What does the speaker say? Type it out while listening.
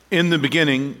In the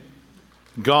beginning,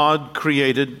 God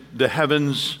created the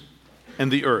heavens and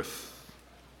the earth.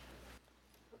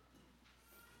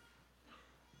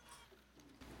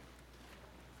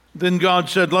 Then God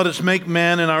said, "Let us make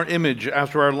man in our image,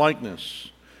 after our likeness.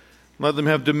 Let them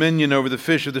have dominion over the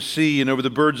fish of the sea, and over the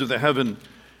birds of the heaven,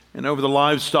 and over the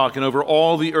livestock, and over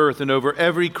all the earth, and over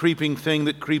every creeping thing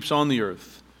that creeps on the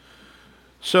earth."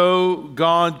 So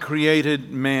God created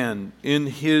man in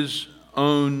his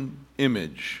own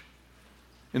image.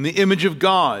 In the image of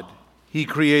God, he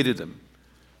created them.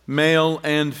 Male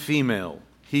and female,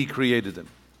 he created them.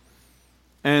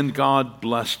 And God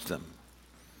blessed them.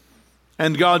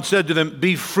 And God said to them,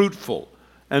 "Be fruitful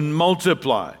and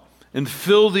multiply and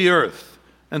fill the earth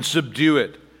and subdue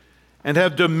it, and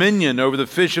have dominion over the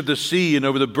fish of the sea and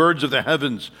over the birds of the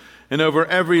heavens and over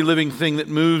every living thing that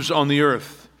moves on the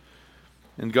earth."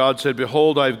 And God said,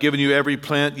 "Behold, I have given you every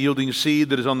plant yielding seed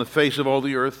that is on the face of all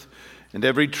the earth, and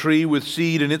every tree with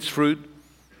seed in its fruit.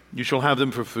 You shall have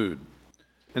them for food.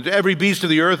 And to every beast of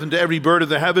the earth, and to every bird of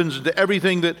the heavens, and to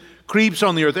everything that creeps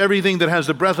on the earth, everything that has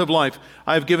the breath of life,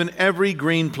 I have given every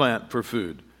green plant for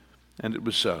food." And it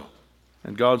was so.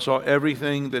 And God saw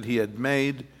everything that he had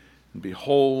made, and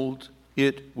behold,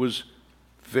 it was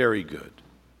very good.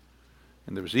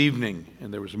 And there was evening,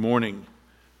 and there was morning,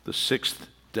 the sixth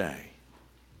day.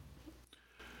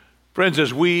 Friends,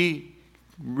 as we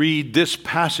read this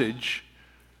passage,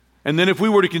 and then if we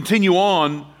were to continue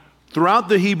on, throughout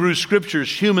the Hebrew Scriptures,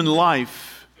 human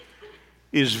life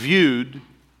is viewed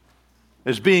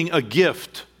as being a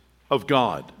gift of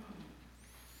God,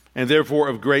 and therefore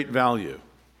of great value.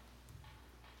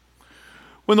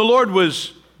 When the Lord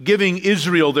was giving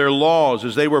Israel their laws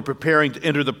as they were preparing to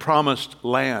enter the promised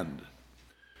land,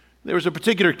 there was a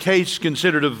particular case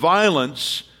considered of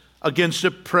violence against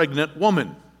a pregnant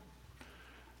woman.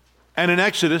 And in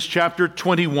Exodus chapter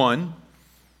 21,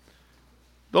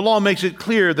 the law makes it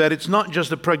clear that it's not just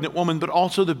the pregnant woman, but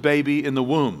also the baby in the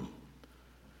womb,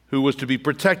 who was to be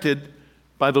protected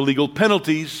by the legal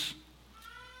penalties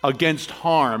against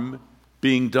harm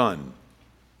being done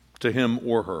to him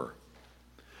or her.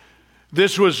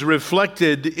 This was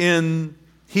reflected in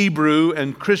Hebrew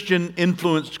and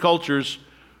Christian-influenced cultures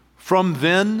from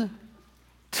then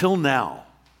till now.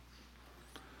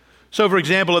 So, for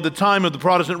example, at the time of the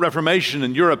Protestant Reformation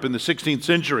in Europe in the 16th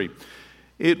century,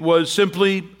 it was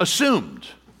simply assumed.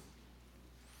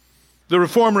 The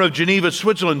reformer of Geneva,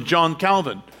 Switzerland, John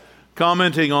Calvin,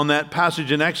 commenting on that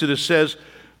passage in Exodus, says,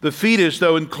 "The fetus,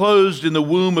 though enclosed in the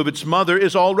womb of its mother,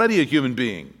 is already a human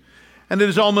being, and it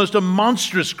is almost a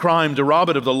monstrous crime to rob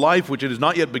it of the life which it has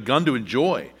not yet begun to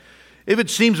enjoy. If it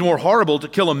seems more horrible to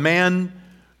kill a man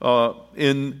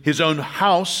in his own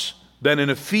house than in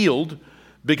a field,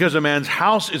 because a man's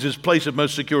house is his place of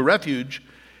most secure refuge,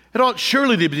 it ought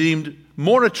surely to be deemed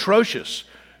more atrocious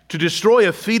to destroy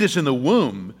a fetus in the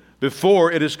womb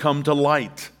before it has come to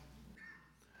light."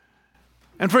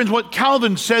 And friends, what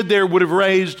Calvin said there would have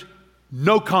raised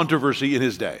no controversy in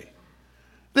his day.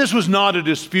 This was not a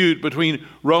dispute between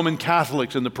Roman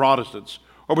Catholics and the Protestants,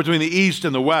 or between the East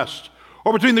and the West,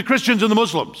 or between the Christians and the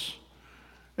Muslims.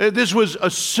 This was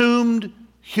assumed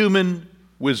human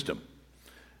wisdom.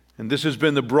 And this has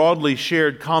been the broadly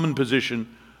shared common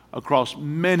position across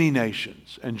many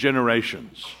nations and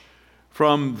generations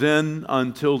from then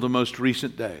until the most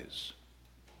recent days.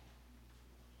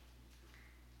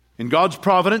 In God's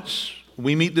providence,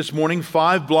 we meet this morning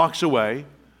 5 blocks away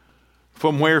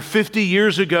from where 50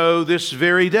 years ago this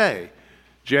very day,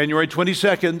 January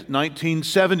 22nd,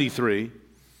 1973,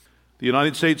 the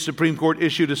United States Supreme Court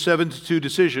issued a 7-2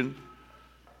 decision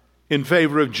in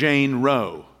favor of Jane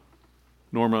Roe,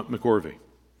 Norma McCorvey.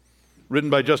 Written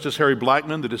by Justice Harry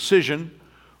Blackmun, the decision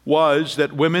was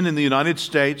that women in the United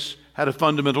States had a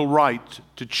fundamental right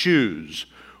to choose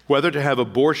whether to have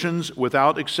abortions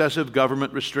without excessive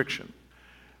government restriction.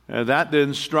 That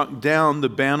then struck down the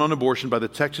ban on abortion by the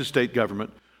Texas state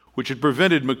government, which had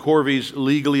prevented McCorvey's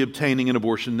legally obtaining an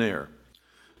abortion there.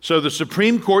 So the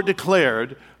Supreme Court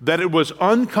declared that it was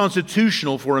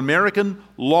unconstitutional for American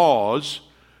laws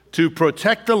to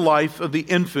protect the life of the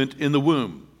infant in the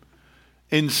womb.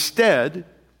 Instead,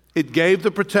 it gave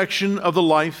the protection of the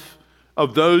life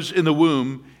of those in the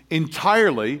womb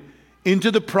entirely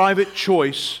into the private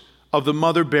choice of the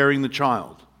mother bearing the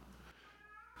child.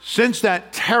 Since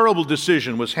that terrible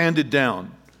decision was handed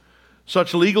down,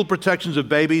 such legal protections of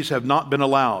babies have not been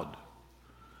allowed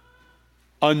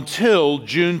until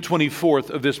June 24th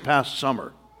of this past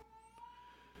summer.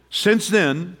 Since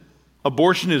then,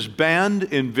 abortion is banned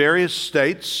in various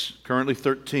states, currently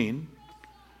 13.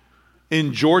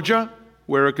 In Georgia,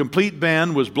 where a complete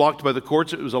ban was blocked by the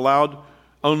courts, it was allowed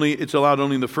It's allowed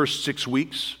only in the first 6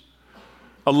 weeks.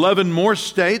 11 more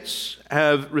states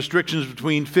have restrictions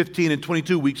between 15 and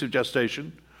 22 weeks of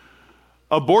gestation.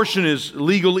 Abortion is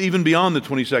legal even beyond the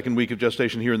 22nd week of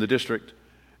gestation here in the district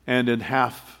and in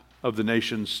half of the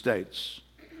nation's states.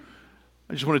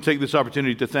 I just want to take this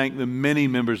opportunity to thank the many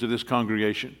members of this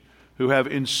congregation who have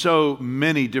in so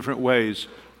many different ways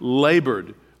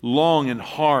labored long and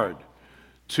hard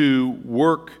to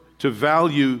work to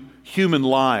value human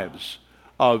lives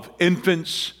of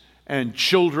infants and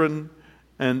children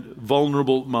and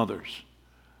vulnerable mothers.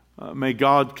 May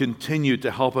God continue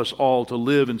to help us all to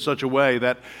live in such a way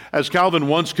that, as Calvin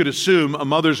once could assume, a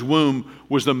mother's womb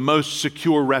was the most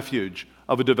secure refuge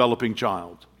of a developing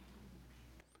child.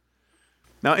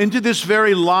 Now, into this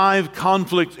very live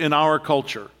conflict in our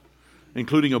culture,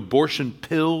 including abortion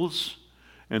pills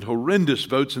and horrendous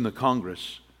votes in the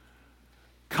Congress,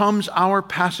 comes our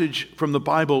passage from the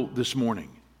Bible this morning.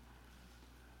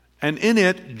 And in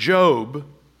it, Job,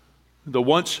 the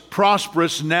once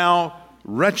prosperous, now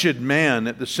wretched man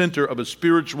at the center of a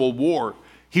spiritual war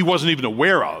he wasn't even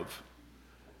aware of,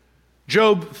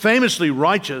 Job, famously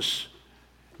righteous,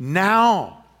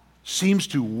 now seems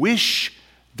to wish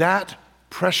that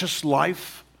precious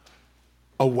life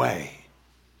away.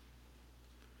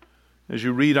 As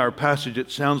you read our passage, it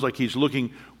sounds like he's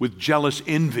looking with jealous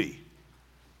envy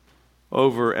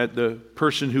over at the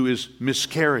person who is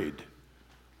miscarried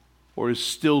or is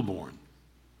stillborn.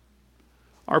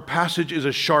 Our passage is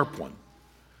a sharp one.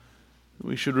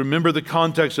 We should remember the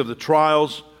context of the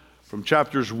trials from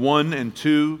chapters 1 and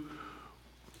 2,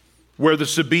 where the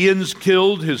Sabaeans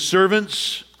killed his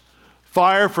servants,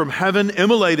 fire from heaven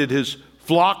immolated his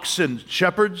flocks and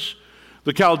shepherds,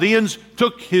 the Chaldeans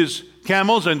took his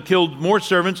camels and killed more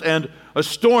servants, and a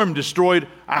storm destroyed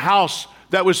a house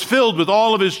that was filled with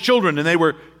all of his children, and they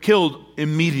were killed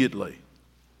immediately.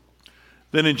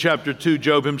 Then in chapter 2,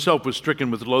 Job himself was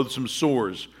stricken with loathsome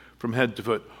sores from head to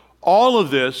foot. All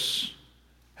of this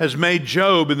has made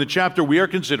Job, in the chapter we are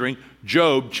considering,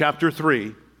 Job chapter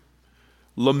 3,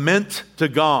 lament to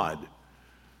God.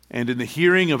 And in the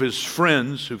hearing of his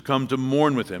friends who've come to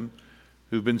mourn with him,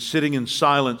 who've been sitting in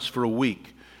silence for a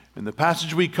week. In the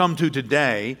passage we come to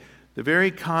today, the very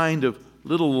kind of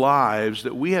little lives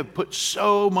that we have put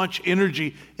so much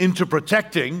energy into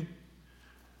protecting,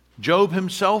 Job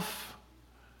himself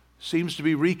seems to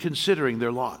be reconsidering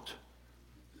their lot.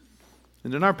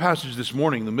 And in our passage this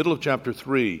morning, in the middle of chapter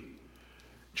 3,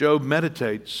 Job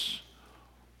meditates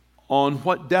on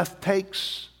what death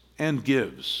takes and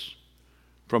gives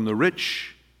from the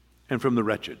rich and from the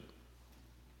wretched.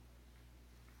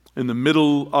 In the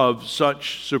middle of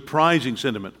such surprising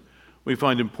sentiment, we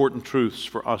find important truths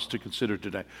for us to consider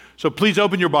today. So please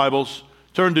open your Bibles,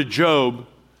 turn to Job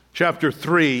chapter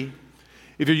 3.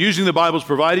 If you're using the Bibles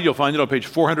provided, you'll find it on page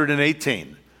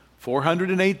 418.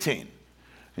 418.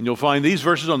 And you'll find these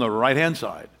verses on the right-hand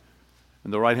side,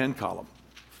 in the right-hand column.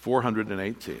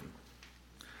 418.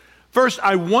 First,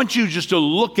 I want you just to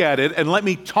look at it and let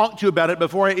me talk to you about it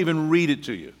before I even read it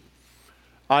to you.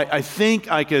 I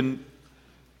think I can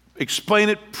explain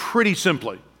it pretty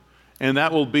simply, and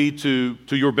that will be to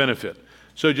your benefit.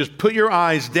 So just put your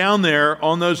eyes down there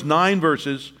on those 9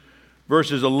 verses,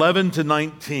 verses 11 to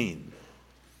 19.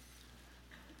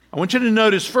 I want you to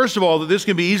notice, first of all, that this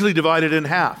can be easily divided in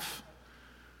half.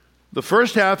 The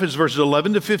first half is verses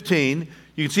 11 to 15.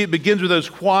 You can see it begins with those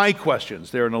why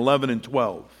questions there in 11 and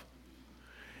 12.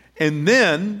 And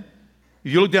then,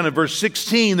 if you look down at verse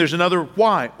 16, there's another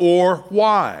why, or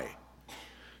why.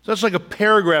 So that's like a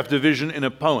paragraph division in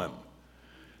a poem.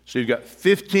 So you've got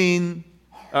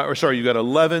you've got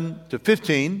 11 to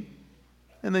 15,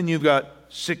 and then you've got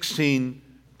 16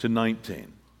 to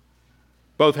 19.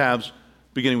 Both halves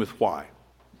beginning with why.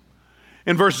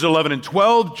 In verses 11 and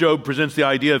 12, Job presents the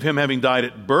idea of him having died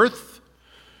at birth.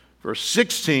 Verse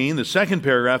 16, the second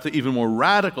paragraph, the even more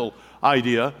radical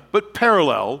idea, but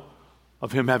parallel,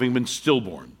 of him having been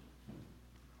stillborn.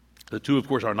 The two, of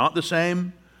course, are not the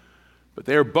same, but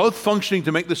they are both functioning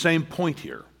to make the same point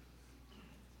here.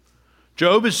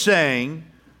 Job is saying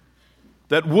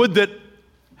that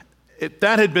if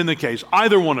that had been the case,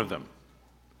 either one of them,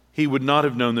 he would not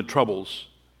have known the troubles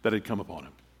that had come upon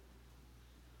him.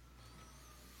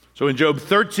 So in Job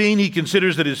 13, he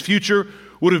considers that his future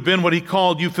would have been what he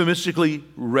called euphemistically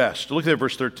rest. Look at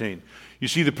verse 13. You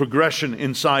see the progression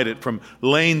inside it, from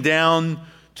laying down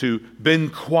to been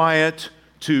quiet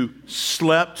to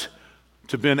slept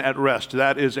to been at rest.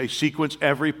 That is a sequence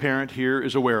every parent here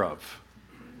is aware of.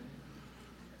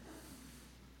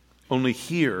 Only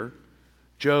here,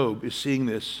 Job is seeing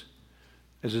this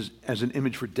as an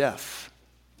image for death.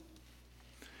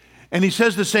 And he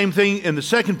says the same thing in the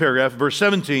second paragraph, verse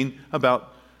 17,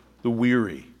 about the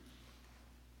weary.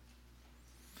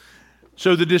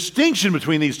 So the distinction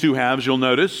between these two halves, you'll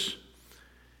notice,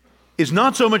 is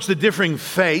not so much the differing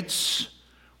fates,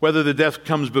 whether the death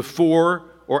comes before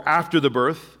or after the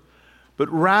birth, but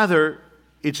rather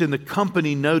it's in the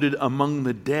company noted among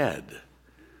the dead.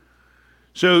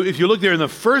 So if you look there in the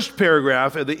first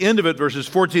paragraph, at the end of it, verses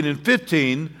 14 and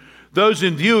 15, those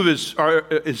in view of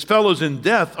his fellows in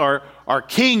death are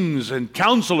kings and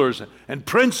counselors and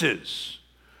princes.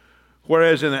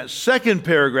 Whereas in that second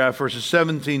paragraph, verses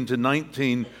 17 to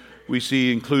 19, we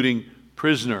see including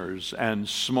prisoners and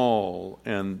small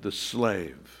and the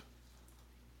slave.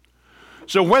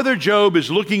 So whether Job is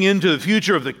looking into the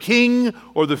future of the king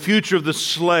or the future of the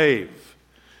slave,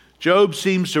 Job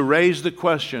seems to raise the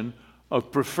question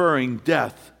of preferring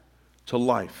death to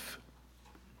life.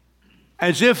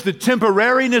 As if the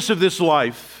temporariness of this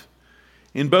life,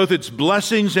 in both its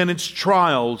blessings and its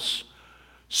trials,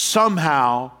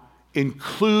 somehow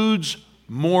includes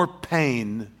more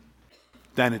pain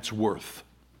than it's worth.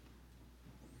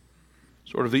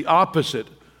 Sort of the opposite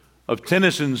of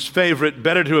Tennyson's favorite,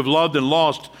 better to have loved and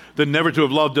lost than never to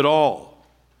have loved at all.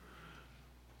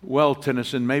 Well,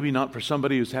 Tennyson, maybe not for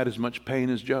somebody who's had as much pain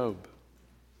as Job.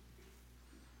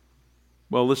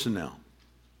 Well, listen now.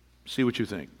 See what you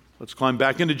think. Let's climb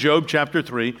back into Job chapter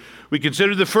 3. We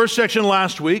considered the first section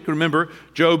last week. Remember,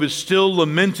 Job is still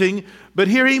lamenting, but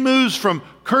here he moves from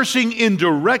cursing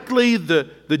indirectly the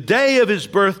day of his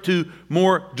birth to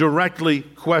more directly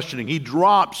questioning. He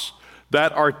drops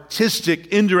that artistic,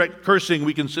 indirect cursing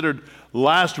we considered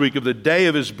last week of the day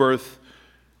of his birth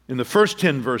in the first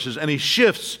 10 verses, and he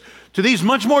shifts to these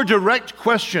much more direct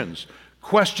questions,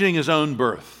 questioning his own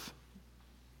birth.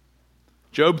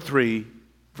 Job 3,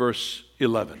 verse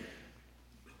 11.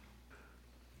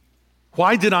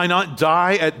 Why did I not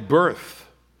die at birth,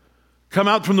 come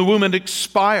out from the womb and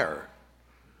expire?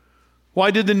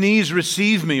 Why did the knees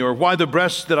receive me, or why the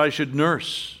breasts that I should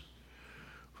nurse?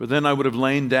 For then I would have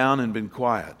lain down and been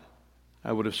quiet.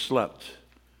 I would have slept.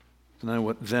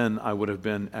 Then I would have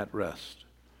been at rest.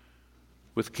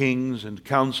 With kings and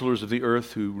counselors of the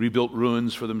earth who rebuilt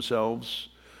ruins for themselves,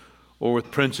 or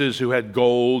with princes who had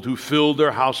gold, who filled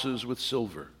their houses with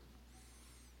silver.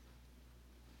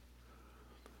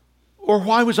 Or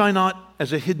why was I not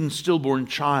as a hidden stillborn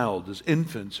child, as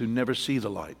infants who never see the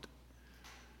light?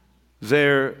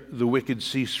 There the wicked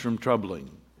cease from troubling,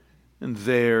 and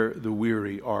there the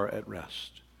weary are at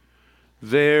rest.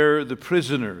 There the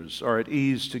prisoners are at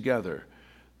ease together.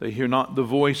 They hear not the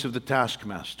voice of the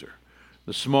taskmaster.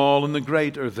 The small and the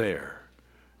great are there,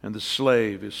 and the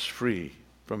slave is free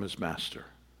from his master.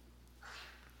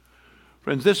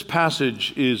 Friends, this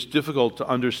passage is difficult to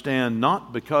understand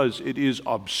not because it is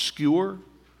obscure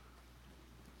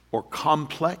or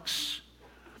complex,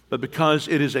 but because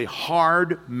it is a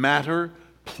hard matter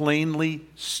plainly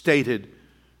stated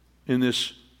in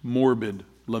this morbid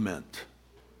lament.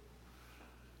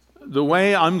 The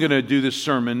way I'm going to do this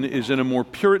sermon is in a more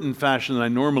Puritan fashion than I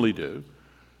normally do.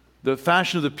 The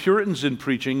fashion of the Puritans in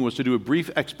preaching was to do a brief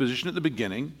exposition at the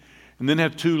beginning and then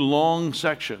have two long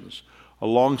sections. A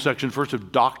long section first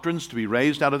of doctrines to be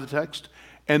raised out of the text,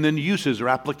 and then uses or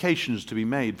applications to be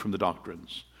made from the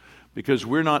doctrines. Because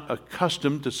we're not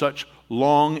accustomed to such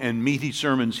long and meaty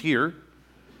sermons here,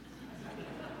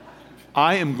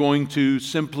 I am going to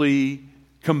simply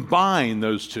combine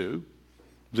those two,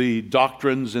 the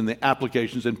doctrines and the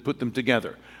applications, and put them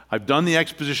together. I've done the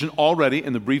exposition already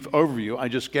in the brief overview I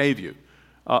just gave you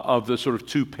of the sort of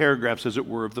two paragraphs, as it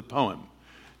were, of the poem.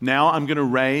 Now I'm going to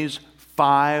raise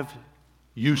five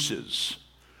uses.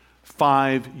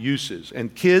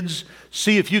 And kids,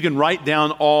 see if you can write down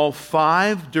all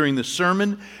five during the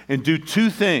sermon and do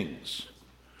two things.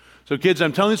 So kids,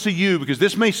 I'm telling this to you because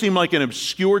this may seem like an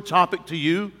obscure topic to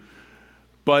you,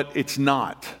 but it's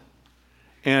not.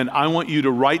 And I want you to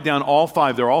write down all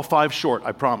five. They're all five short,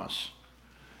 I promise.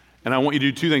 And I want you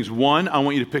to do two things. One, I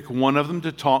want you to pick one of them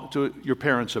to talk to your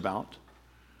parents about.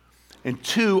 And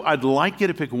two, I'd like you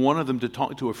to pick one of them to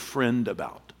talk to a friend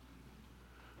about.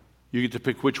 You get to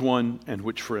pick which one and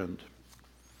which friend.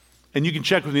 And you can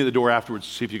check with me at the door afterwards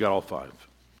to see if you got all five.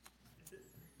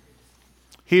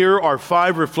 Here are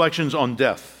five reflections on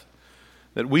death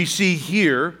that we see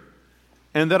here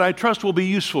and that I trust will be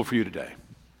useful for you today.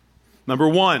 Number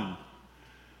one,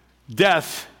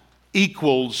 death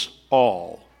equals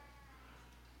all.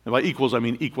 And by equals, I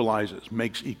mean equalizes,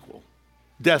 makes equal.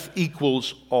 Death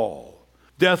equals all.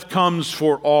 Death comes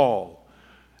for all,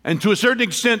 and to a certain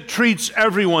extent treats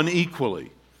everyone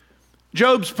equally.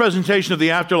 Job's presentation of the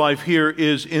afterlife here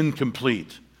is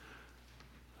incomplete.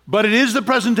 but it is the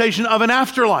presentation of an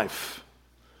afterlife.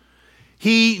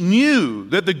 He knew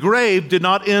that the grave did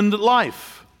not end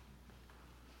life.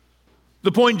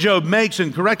 The point Job makes,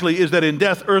 and correctly, is that in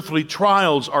death, earthly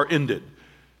trials are ended.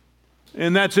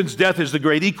 In that sense, death is the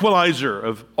great equalizer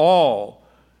of all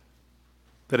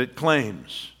that it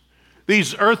claims.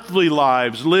 These earthly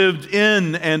lives, lived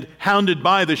in and hounded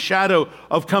by the shadow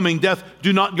of coming death,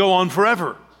 do not go on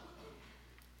forever.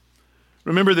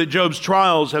 Remember that Job's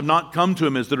trials have not come to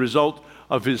him as the result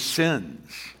of his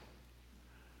sins.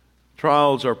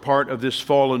 Trials are part of this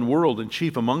fallen world, and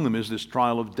chief among them is this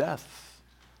trial of death.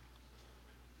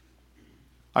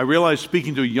 I realize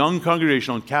speaking to a young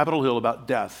congregation on Capitol Hill about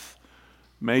death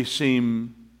may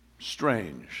seem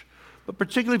strange, but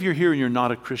particularly if you're here and you're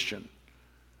not a Christian,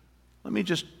 let me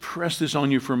just press this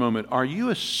on you for a moment. Are you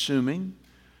assuming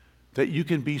that you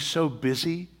can be so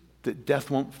busy that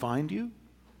death won't find you?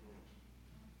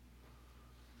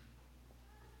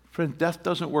 Friend, death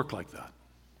doesn't work like that.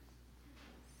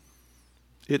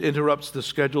 It interrupts the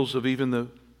schedules of even the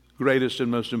greatest and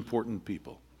most important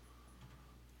people.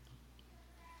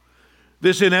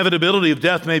 This inevitability of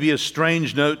death may be a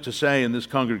strange note to say in this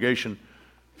congregation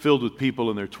filled with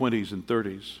people in their 20s and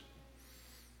 30s.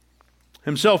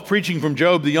 Himself preaching from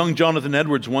Job, the young Jonathan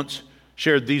Edwards once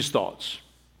shared these thoughts.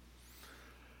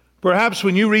 Perhaps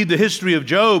when you read the history of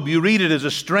Job, you read it as a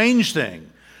strange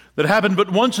thing that happened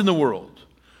but once in the world.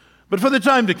 But for the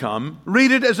time to come,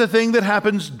 read it as a thing that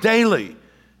happens daily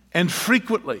and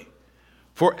frequently.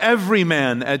 For every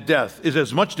man at death is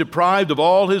as much deprived of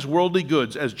all his worldly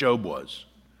goods as Job was.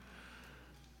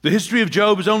 The history of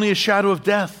Job is only a shadow of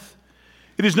death.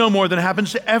 It is no more than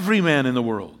happens to every man in the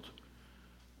world.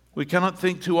 We cannot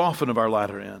think too often of our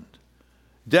latter end.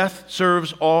 Death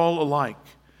serves all alike.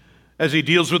 As he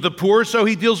deals with the poor, so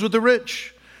he deals with the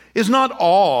rich. Is not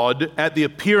awed at the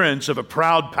appearance of a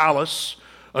proud palace,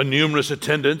 a numerous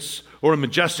attendants, or a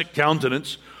majestic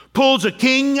countenance, pulls a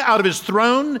king out of his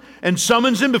throne and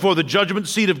summons him before the judgment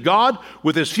seat of God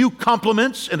with as few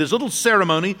compliments and as little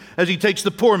ceremony as he takes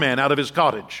the poor man out of his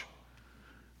cottage.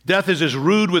 Death is as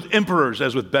rude with emperors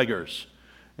as with beggars,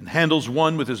 and handles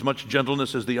one with as much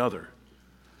gentleness as the other.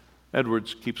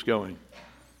 Edwards keeps going.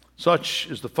 Such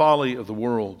is the folly of the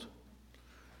world.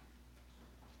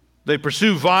 They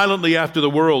pursue violently after the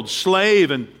world,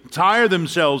 slave and tire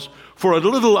themselves for a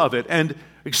little of it, and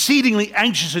exceedingly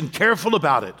anxious and careful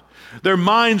about it. Their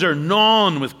minds are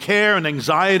gnawn with care and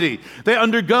anxiety. They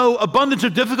undergo abundance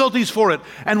of difficulties for it,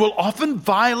 and will often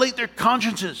violate their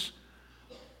consciences,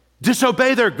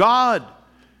 disobey their God,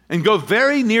 and go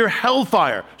very near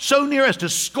hellfire, so near as to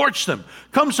scorch them,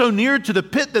 come so near to the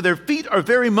pit that their feet are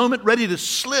very moment ready to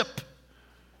slip.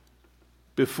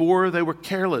 Before they were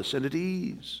careless and at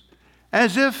ease,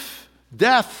 as if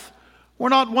death were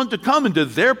not one to come into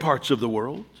their parts of the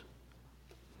world.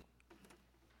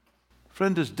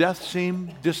 Friend, does death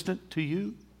seem distant to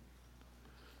you?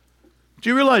 Do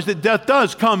you realize that death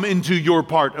does come into your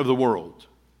part of the world?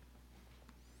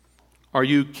 Are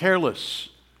you careless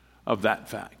of that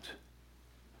fact?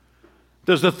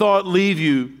 Does the thought leave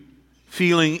you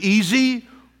feeling easy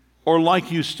or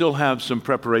like you still have some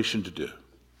preparation to do?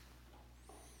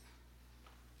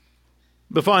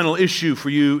 The final issue for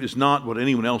you is not what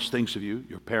anyone else thinks of you,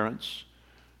 your parents,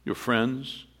 your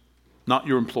friends, not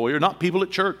your employer, not people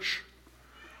at church,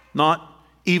 not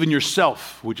even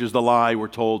yourself, which is the lie we're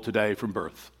told today from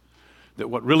birth, that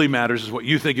what really matters is what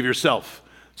you think of yourself.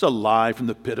 It's a lie from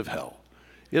the pit of hell.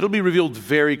 It'll be revealed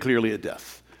very clearly at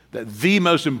death that the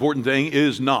most important thing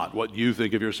is not what you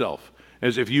think of yourself,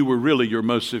 as if you were really your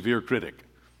most severe critic.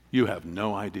 You have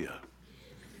no idea.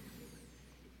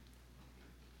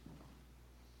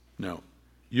 No.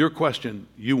 Your question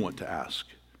you want to ask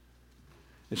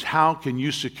is, how can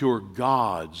you secure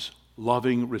God's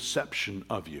loving reception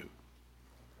of you,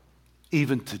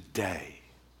 even today?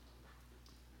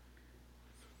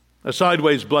 A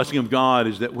sideways blessing of God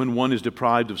is that when one is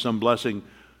deprived of some blessing,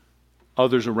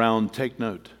 others around take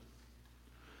note.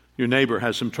 Your neighbor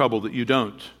has some trouble that you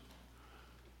don't.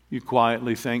 You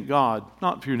quietly thank God,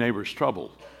 not for your neighbor's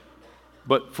trouble,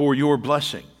 but for your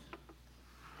blessing.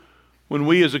 When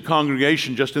we as a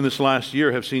congregation just in this last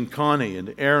year have seen Connie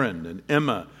and Aaron and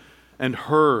Emma and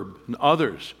Herb and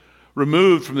others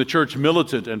removed from the church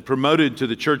militant and promoted to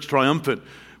the church triumphant,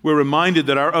 we're reminded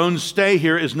that our own stay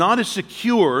here is not as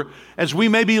secure as we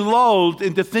may be lulled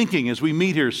into thinking as we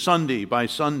meet here Sunday by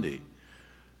Sunday.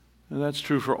 And that's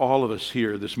true for all of us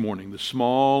here this morning, the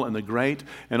small and the great,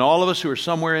 and all of us who are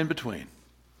somewhere in between.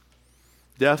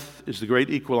 Death is the great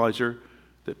equalizer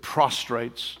that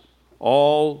prostrates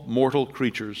all mortal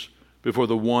creatures before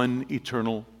the one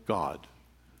eternal God.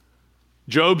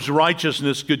 Job's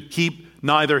righteousness could keep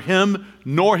neither him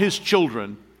nor his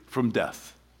children from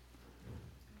death.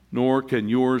 Nor can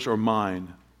yours or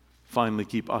mine finally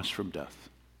keep us from death.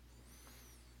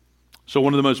 So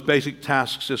one of the most basic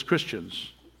tasks as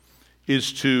Christians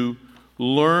is to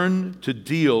learn to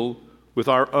deal with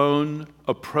our own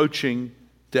approaching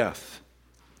death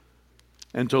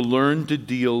and to learn to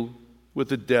deal with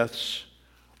the deaths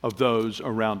of those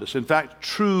around us. In fact,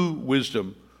 true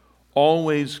wisdom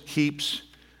always keeps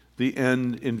the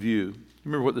end in view.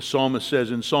 Remember what the psalmist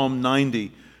says in Psalm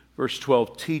 90, verse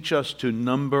 12, "Teach us to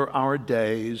number our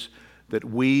days that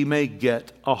we may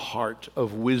get a heart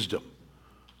of wisdom."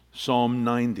 Psalm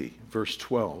 90, verse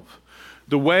 12.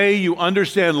 The way you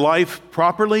understand life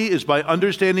properly is by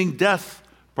understanding death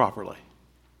properly.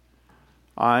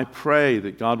 I pray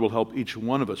that God will help each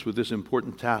one of us with this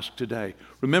important task today.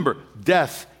 Remember,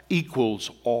 death equals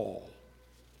all.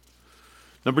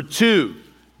 Number two,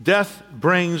 death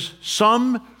brings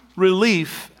some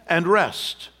relief and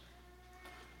rest.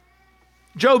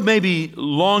 Job may be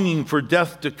longing for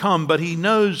death to come, but he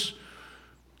knows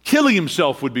killing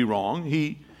himself would be wrong.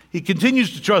 He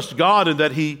continues to trust God in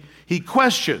that he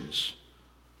questions,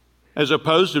 as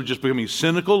opposed to just becoming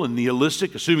cynical and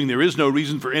nihilistic, assuming there is no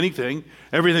reason for anything.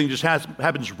 Everything just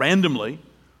happens randomly.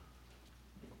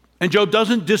 And Job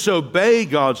doesn't disobey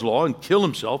God's law and kill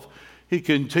himself. He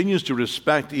continues to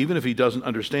respect, even if he doesn't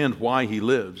understand why he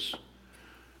lives.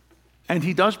 And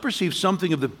he does perceive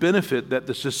something of the benefit that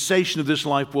the cessation of this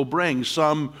life will bring,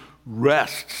 some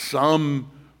rest, some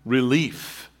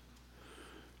relief.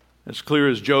 As clear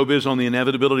as Job is on the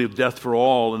inevitability of death for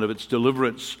all and of its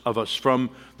deliverance of us from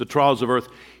the trials of earth,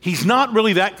 he's not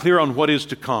really that clear on what is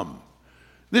to come.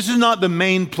 This is not the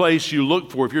main place you look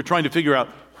for if you're trying to figure out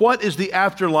what is the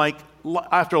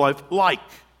afterlife like.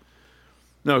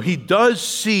 No, he does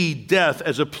see death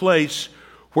as a place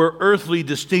where earthly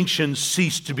distinctions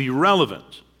cease to be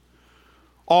relevant.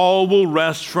 All will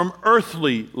rest from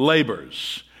earthly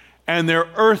labors, and their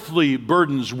earthly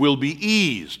burdens will be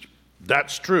eased.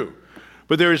 That's true.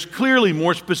 But there is clearly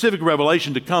more specific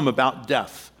revelation to come about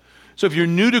death. So if you're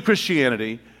new to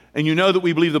Christianity and you know that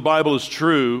we believe the Bible is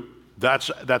true, that's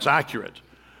accurate.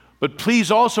 But please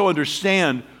also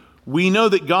understand, we know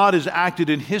that God has acted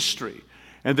in history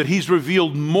and that he's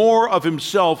revealed more of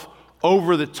himself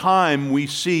over the time we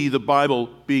see the Bible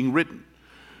being written.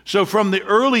 So from the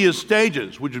earliest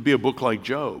stages, which would be a book like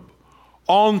Job,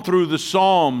 on through the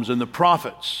Psalms and the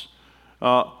prophets,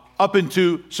 up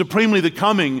into supremely the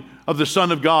coming of the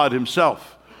Son of God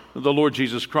himself, the Lord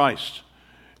Jesus Christ,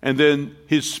 and then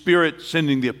his Spirit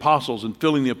sending the apostles and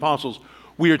filling the apostles,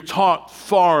 we are taught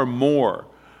far more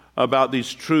about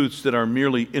these truths that are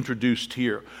merely introduced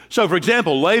here. So, for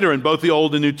example, later in both the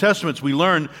Old and New Testaments, we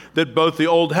learn that both the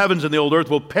old heavens and the old earth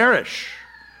will perish,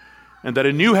 and that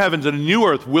a new heavens and a new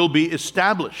earth will be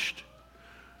established.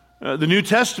 The New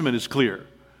Testament is clear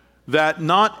that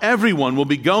not everyone will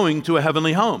be going to a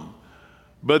heavenly home,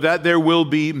 but that there will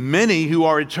be many who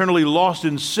are eternally lost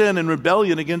in sin and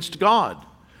rebellion against God.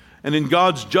 And in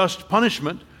God's just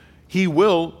punishment, he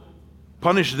will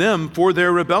punish them for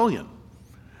their rebellion.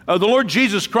 The Lord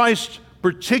Jesus Christ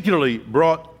particularly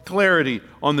brought clarity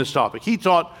on this topic. He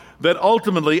taught that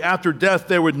ultimately after death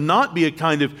there would not be a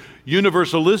kind of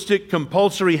universalistic,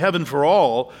 compulsory heaven for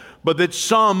all, but that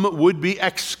some would be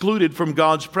excluded from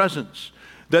God's presence,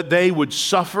 that they would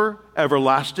suffer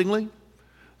everlastingly,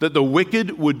 that the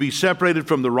wicked would be separated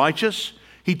from the righteous.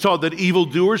 He taught that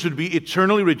evildoers would be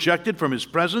eternally rejected from his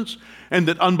presence, and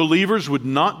that unbelievers would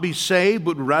not be saved,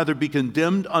 but rather be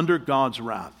condemned under God's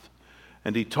wrath.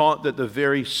 And he taught that the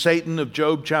very Satan of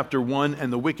Job chapter 1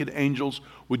 and the wicked angels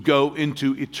would go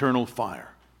into eternal fire.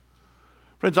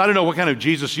 Friends, I don't know what kind of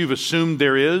Jesus you've assumed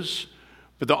there is,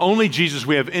 but the only Jesus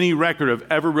we have any record of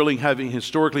ever really having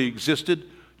historically existed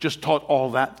just taught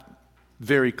all that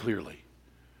very clearly.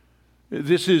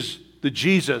 This is the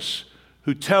Jesus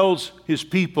who tells his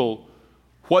people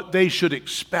what they should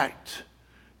expect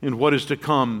in what is to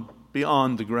come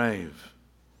beyond the grave.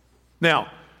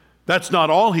 Now, that's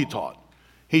not all he taught.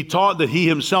 He taught that he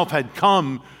himself had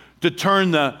come to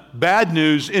turn the bad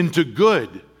news into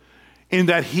good, in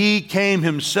that he came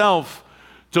himself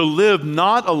to live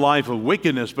not a life of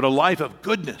wickedness, but a life of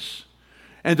goodness,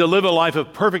 and to live a life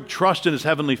of perfect trust in his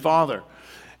heavenly Father,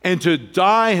 and to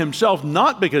die himself,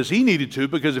 not because he needed to,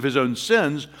 because of his own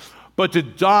sins, but to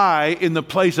die in the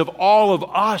place of all of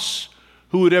us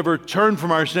who would ever turn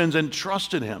from our sins and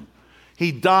trust in him.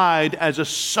 He died as a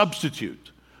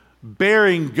substitute,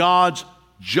 bearing God's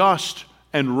just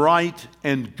and right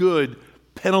and good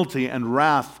penalty and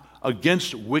wrath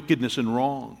against wickedness and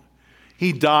wrong.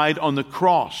 He died on the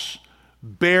cross,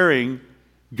 bearing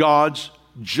God's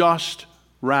just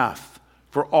wrath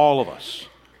for all of us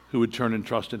who would turn and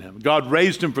trust in him. God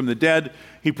raised him from the dead.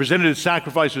 He presented his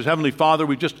sacrifice to his heavenly Father.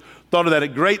 We've just thought of that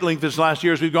at great length this last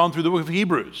year as we've gone through the book of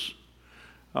Hebrews.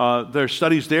 There are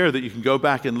studies there that you can go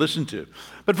back and listen to.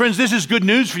 But friends, this is good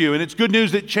news for you, and it's good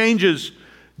news that changes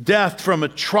death from a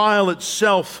trial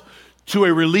itself to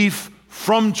a relief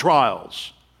from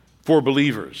trials for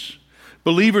believers.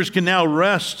 Believers can now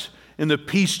rest in the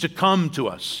peace to come to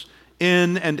us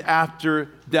in and after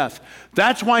death.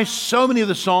 That's why so many of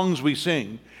the songs we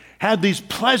sing had these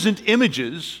pleasant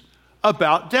images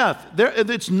about death.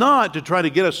 It's not to try to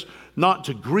get us not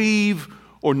to grieve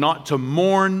or not to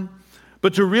mourn,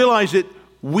 but to realize that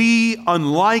we,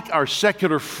 unlike our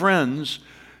secular friends,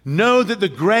 know that the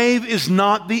grave is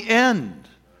not the end.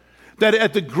 That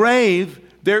at the grave,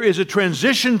 there is a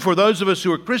transition for those of us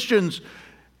who are Christians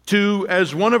to,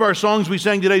 as one of our songs we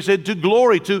sang today said, to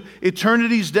glory, to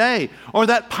eternity's day. Or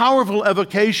that powerful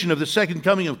evocation of the second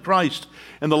coming of Christ.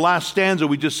 And the last stanza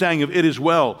we just sang of It Is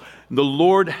Well. The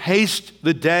Lord haste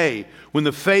the day when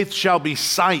the faith shall be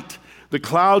sight, the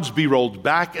clouds be rolled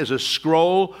back as a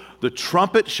scroll, the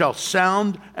trumpet shall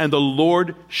sound, and the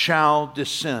Lord shall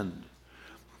descend.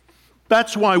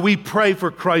 That's why we pray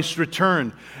for Christ's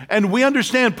return. And we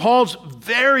understand Paul's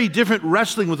very different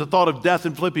wrestling with the thought of death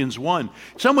in Philippians 1.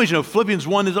 In some ways, Philippians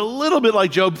 1 is a little bit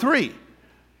like Job 3.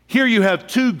 Here you have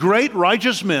two great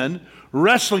righteous men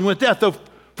wrestling with death. Though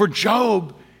for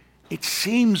Job, it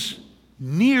seems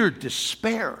near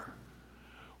despair.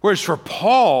 Whereas for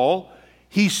Paul,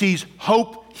 he sees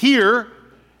hope here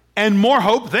and more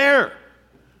hope there.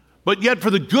 But yet for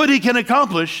the good he can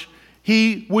accomplish,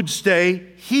 he would stay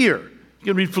here. You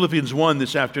can read Philippians 1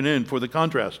 this afternoon for the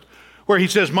contrast, where he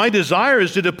says, my desire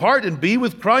is to depart and be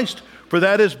with Christ, for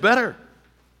that is better.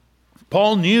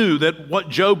 Paul knew that what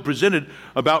Job presented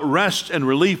about rest and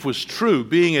relief was true,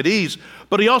 being at ease,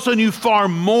 but he also knew far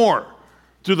more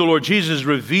through the Lord Jesus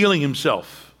revealing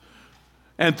himself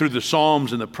and through the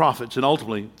Psalms and the prophets and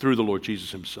ultimately through the Lord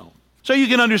Jesus himself. So you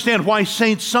can understand why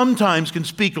saints sometimes can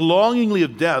speak longingly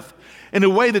of death in a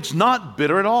way that's not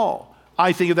bitter at all.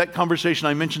 I think of that conversation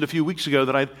I mentioned a few weeks ago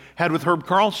that I had with Herb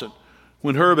Carlson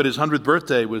when Herb at his 100th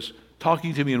birthday was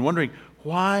talking to me and wondering,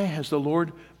 why has the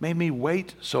Lord made me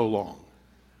wait so long?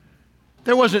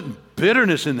 There wasn't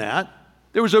bitterness in that.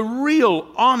 There was a real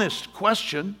honest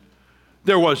question.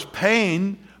 There was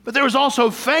pain, but there was also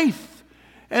faith.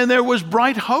 And there was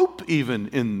bright hope even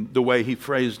in the way he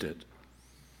phrased it.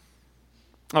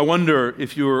 I wonder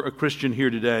if you're a Christian here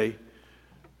today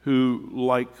who,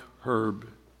 like Herb,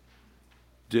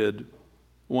 did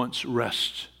once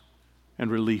rest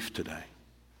and relief today.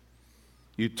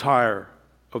 You tire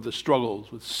of the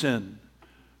struggles with sin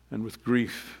and with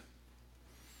grief.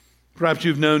 Perhaps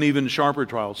you've known even sharper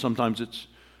trials. Sometimes it's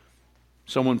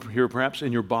someone here perhaps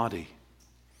in your body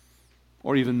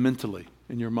or even mentally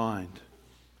in your mind.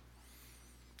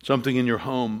 Something in your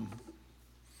home.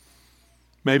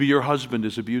 Maybe your husband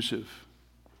is abusive.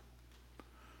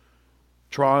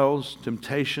 Trials,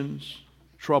 temptations,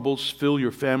 troubles fill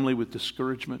your family with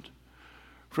discouragement.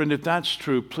 Friend, if that's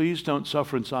true, please don't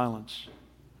suffer in silence.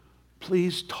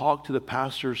 Please talk to the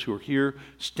pastors who are here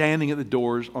standing at the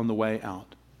doors on the way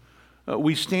out.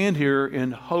 We stand here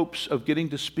in hopes of getting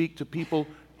to speak to people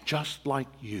just like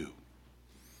you.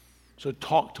 So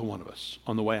talk to one of us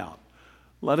on the way out.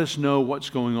 Let us know what's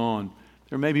going on.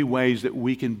 There may be ways that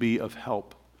we can be of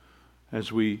help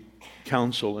as we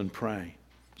counsel and pray.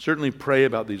 Certainly pray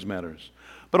about these matters.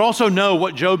 But also know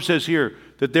what Job says here,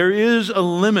 that there is a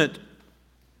limit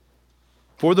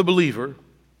for the believer.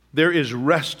 There is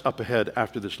rest up ahead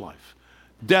after this life.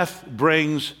 Death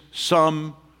brings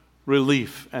some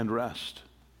relief and rest.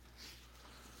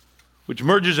 Which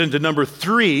merges into number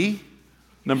three.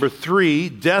 Number three,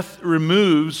 death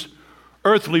removes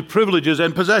earthly privileges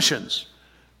and possessions.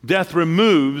 Death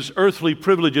removes earthly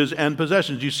privileges and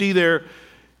possessions. You see there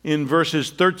in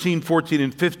verses 13, 14,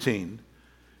 and 15,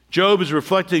 Job is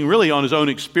reflecting really on his own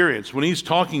experience. When he's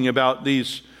talking about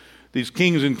these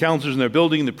kings and counselors in their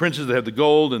building, the princes that have the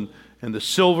gold and the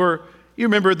silver, you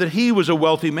remember that he was a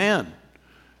wealthy man.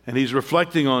 And he's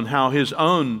reflecting on how his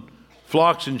own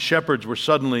flocks and shepherds were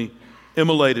suddenly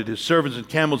immolated, his servants and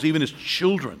camels, even his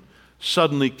children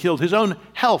suddenly killed, his own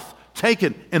health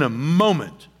taken in a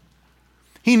moment.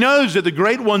 He knows that the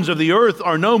great ones of the earth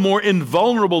are no more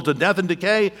invulnerable to death and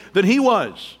decay than he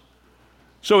was.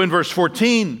 So in verse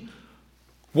 14,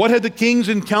 what had the kings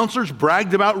and counselors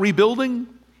bragged about rebuilding?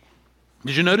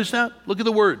 Did you notice that? Look at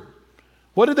the word.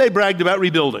 What had they bragged about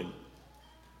rebuilding?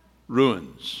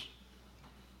 Ruins.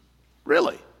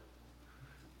 Really?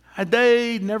 Had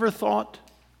they never thought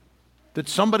that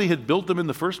somebody had built them in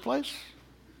the first place?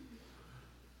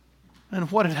 And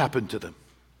what had happened to them?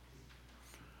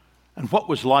 And what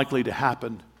was likely to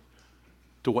happen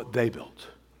to what they built?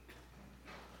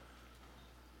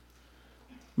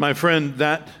 My friend,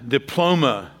 that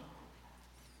diploma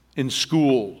in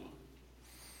school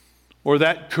or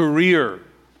that career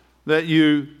that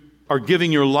you are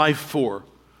giving your life for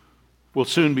will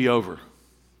soon be over.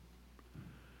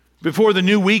 Before the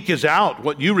new week is out,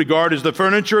 what you regard as the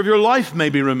furniture of your life may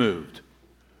be removed.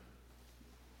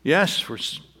 Yes,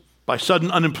 by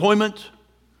sudden unemployment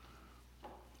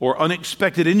or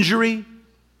unexpected injury.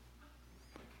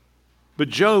 But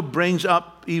Job brings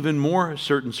up even more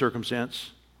certain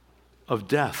circumstance of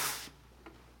death.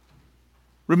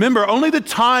 Remember, only the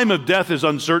time of death is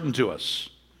uncertain to us,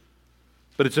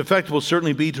 but its effect will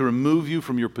certainly be to remove you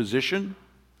from your position,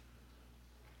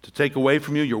 to take away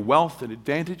from you your wealth and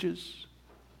advantages,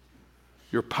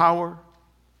 your power.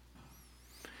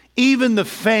 Even the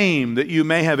fame that you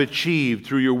may have achieved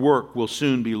through your work will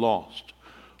soon be lost.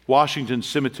 Washington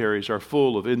cemeteries are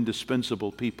full of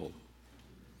indispensable people.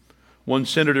 One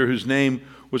senator whose name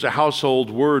was a household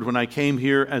word when I came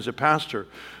here as a pastor,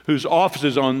 whose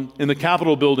offices in the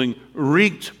Capitol building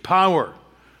reeked power.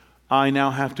 I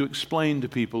now have to explain to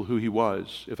people who he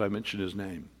was if I mention his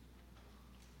name.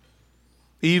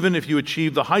 Even if you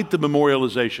achieve the height of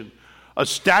memorialization, a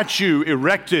statue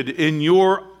erected in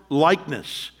your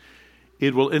likeness,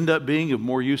 it will end up being of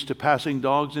more use to passing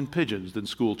dogs and pigeons than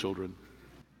school children.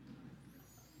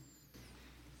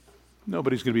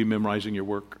 Nobody's going to be memorizing your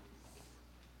work.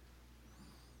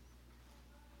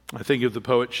 I think of the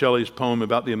poet Shelley's poem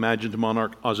about the imagined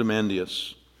monarch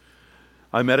Ozymandias.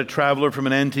 I met a traveler from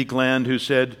an antique land who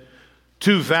said,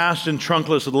 "Two vast and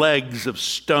trunkless legs of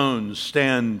stone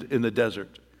stand in the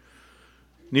desert.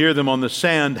 Near them on the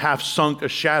sand, half sunk, a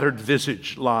shattered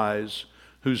visage lies,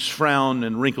 whose frown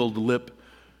and wrinkled lip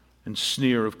and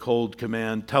sneer of cold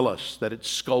command tell us that its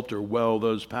sculptor well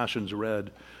those passions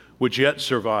read, which yet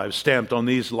survive, stamped on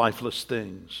these lifeless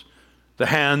things, the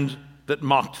hand that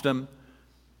mocked them,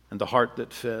 and the heart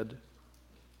that fed."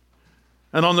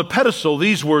 And on the pedestal,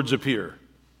 these words appear.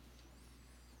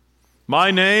 "My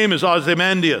name is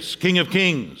Ozymandias, King of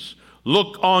Kings.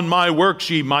 Look on my works,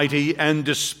 ye mighty, and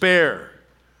despair.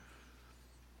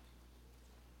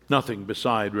 Nothing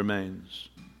beside remains.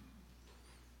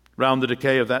 Round the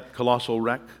decay of that colossal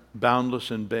wreck,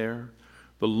 boundless and bare,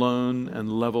 the lone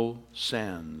and level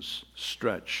sands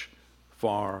stretch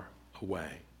far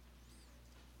away."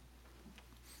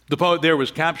 The poet there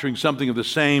was capturing something of the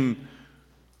same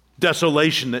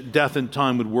desolation that death and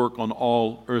time would work on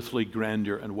all earthly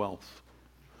grandeur and wealth.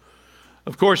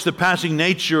 Of course, the passing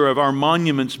nature of our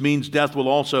monuments means death will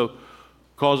also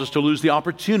cause us to lose the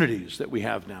opportunities that we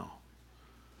have now.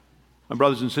 My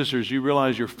brothers and sisters, you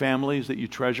realize your families that you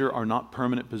treasure are not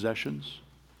permanent possessions?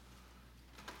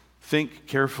 Think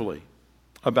carefully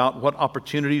about what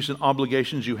opportunities and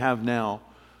obligations you have now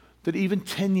that even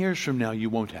 10 years from now you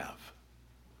won't have.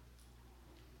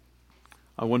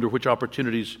 I wonder which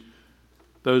opportunities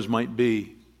those might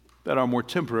be that are more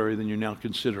temporary than you're now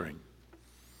considering.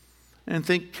 And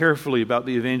think carefully about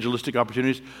the evangelistic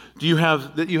opportunities that you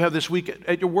have this week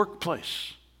at your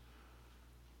workplace.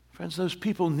 Friends, those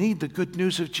people need the good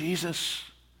news of Jesus.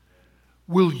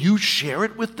 Will you share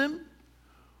it with them?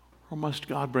 Or must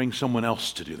God bring someone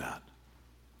else to do that?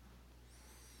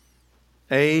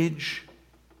 Age,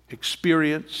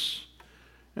 experience,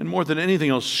 and more than anything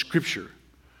else, Scripture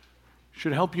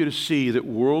should help you to see that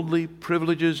worldly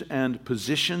privileges and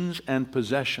positions and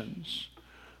possessions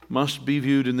must be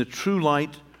viewed in the true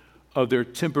light of their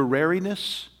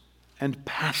temporariness and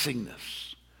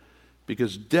passingness,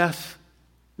 because death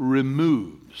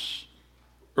removes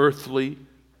earthly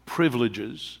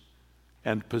privileges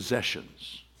and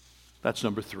possessions. That's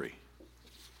number 3.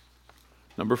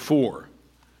 Number 4,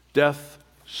 death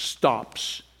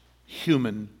stops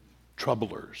human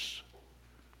troublers.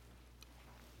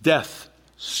 Death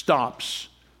stops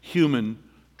human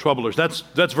troublers. That's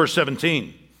verse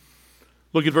 17.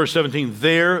 Look at verse 17.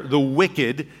 There the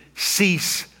wicked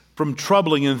cease from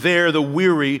troubling, and there the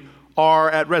weary are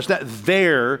at rest. That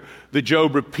there that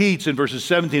Job repeats in verses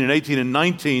 17 and 18 and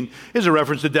 19 is a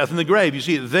reference to death in the grave. You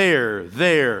see it there,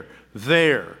 there,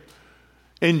 there.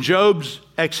 In Job's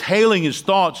exhaling his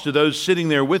thoughts to those sitting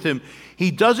there with him,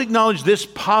 he does acknowledge this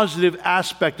positive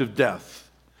aspect of death.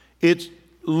 It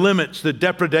limits the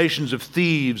depredations of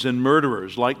thieves and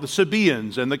murderers like the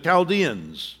Sabaeans and the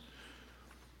Chaldeans.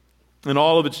 In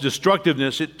all of its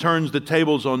destructiveness, it turns the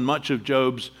tables on much of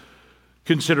Job's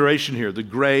consideration here. The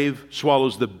grave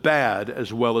swallows the bad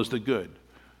as well as the good.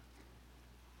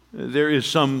 there is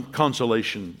some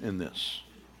consolation in this.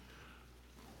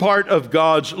 Part of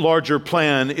God's larger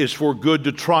plan is for good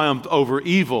to triumph over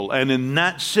evil. And in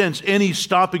that sense, any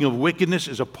stopping of wickedness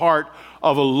is a part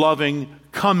of a loving,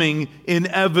 coming,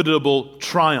 inevitable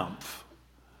triumph.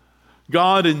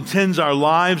 God intends our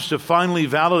lives to finally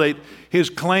validate His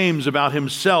claims about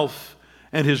Himself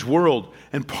and His world.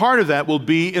 And part of that will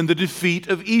be in the defeat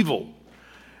of evil.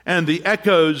 And the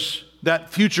echoes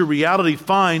that future reality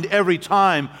find every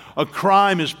time a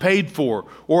crime is paid for,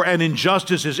 or an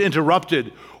injustice is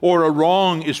interrupted, or a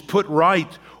wrong is put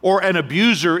right, or an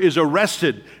abuser is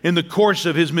arrested in the course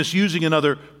of his misusing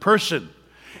another person.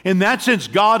 In that sense,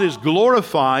 God is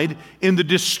glorified in the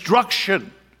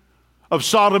destruction of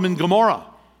Sodom and Gomorrah,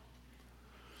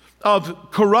 of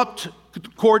corrupt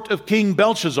court of King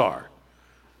Belshazzar,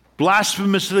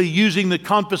 blasphemously using the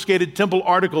confiscated temple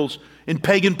articles in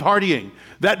pagan partying.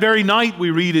 That very night,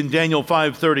 we read in Daniel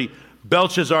 5:30,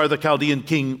 Belshazzar the Chaldean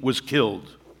king was killed.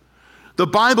 The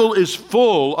Bible is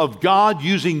full of God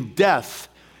using death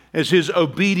as His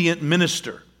obedient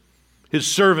minister, His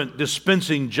servant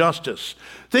dispensing justice.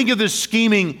 Think of this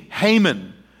scheming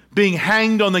Haman being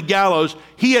hanged on the gallows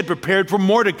he had prepared for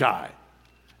Mordecai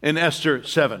in Esther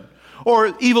 7.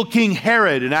 Or evil King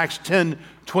Herod in Acts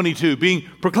 10:22 being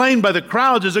proclaimed by the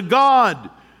crowds as a god.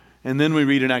 And then we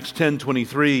read in Acts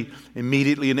 10:23,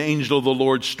 immediately an angel of the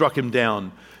Lord struck him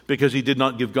down because he did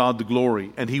not give God the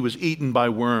glory, and he was eaten by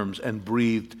worms and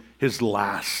breathed his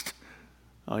last.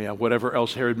 Oh yeah, whatever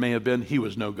else Herod may have been, he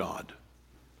was no God.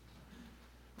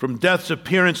 From death's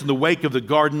appearance in the wake of the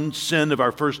garden sin of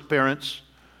our first parents,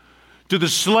 to the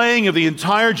slaying of the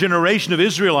entire generation of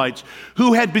Israelites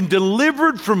who had been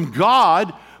delivered from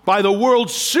God by the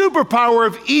world's superpower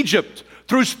of Egypt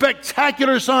through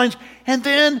spectacular signs, and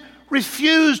then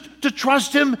refused to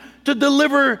trust Him to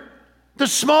deliver the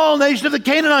small nation of the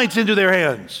Canaanites into their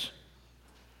hands.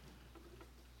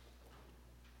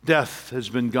 Death has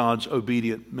been God's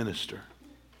obedient minister.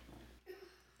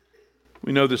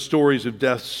 We know the stories of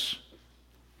deaths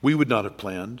we would not have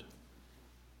planned,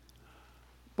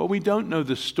 but we don't know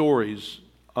the stories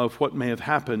of what may have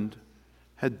happened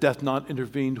had death not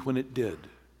intervened when it did.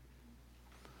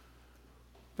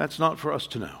 That's not for us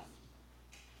to know.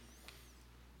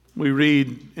 We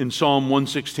read in Psalm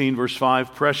 116, verse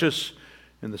 5, precious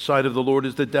in the sight of the Lord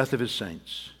is the death of His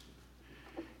saints.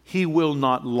 He will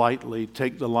not lightly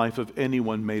take the life of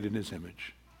anyone made in His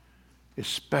image,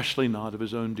 especially not of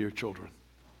His own dear children.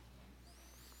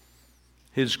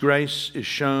 His grace is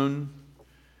shown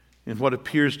in what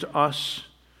appears to us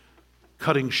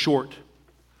cutting short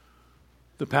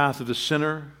the path of the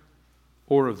sinner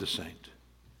or of the saint.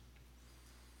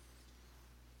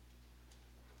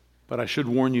 But I should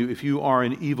warn you, if you are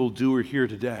an evildoer here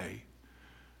today,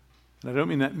 and I don't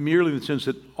mean that merely in the sense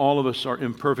that all of us are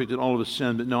imperfect and all of us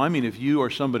sin, but no, I mean if you are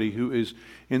somebody who is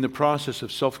in the process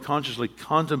of self-consciously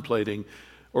contemplating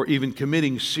or even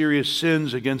committing serious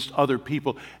sins against other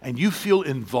people, and you feel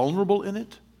invulnerable in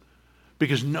it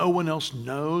because no one else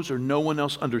knows or no one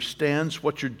else understands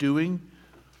what you're doing,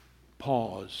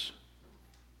 pause.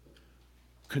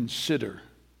 Consider.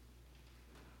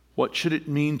 What should it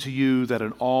mean to you that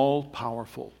an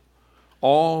all-powerful,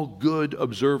 all-good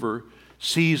observer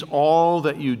sees all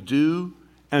that you do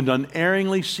and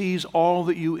unerringly sees all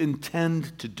that you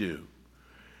intend to do,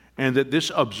 and that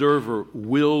this observer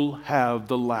will have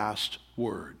the last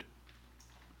word?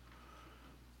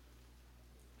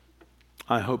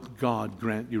 I hope God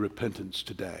grant you repentance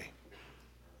today.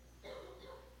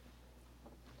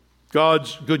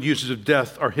 God's good uses of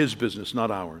death are His business,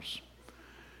 not ours.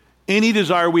 Any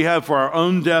desire we have for our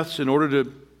own deaths in order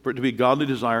for it to be godly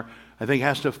desire, I think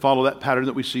has to follow that pattern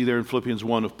that we see there in Philippians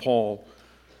 1 of Paul,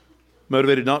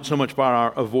 motivated not so much by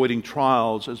our avoiding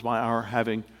trials as by our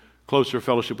having closer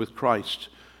fellowship with Christ.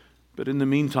 But in the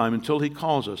meantime, until He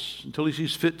calls us, until He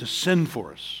sees fit to send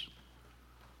for us,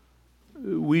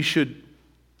 we should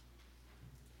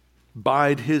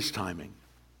bide His timing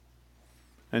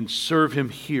and serve Him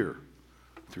here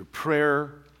through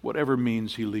prayer, whatever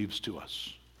means He leaves to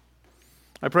us.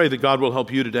 I pray that God will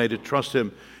help you today to trust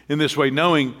Him in this way,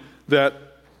 knowing that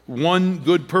one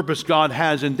good purpose God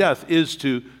has in death is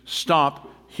to stop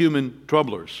human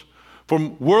troublers.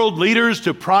 From world leaders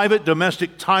to private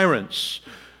domestic tyrants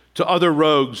to other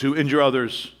rogues who injure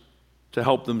others to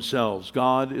help themselves,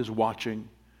 God is watching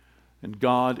and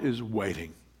God is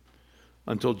waiting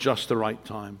until just the right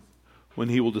time when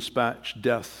He will dispatch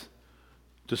death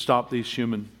to stop these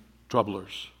human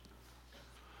troublers.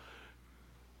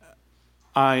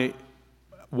 I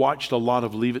watched a lot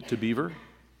of Leave It to Beaver.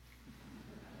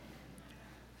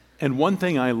 And one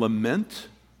thing I lament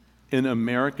in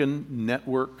American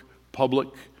network public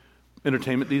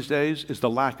entertainment these days is the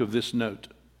lack of this note.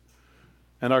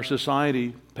 And our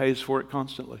society pays for it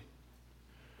constantly.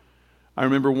 I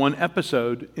remember one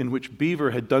episode in which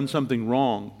Beaver had done something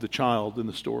wrong, the child in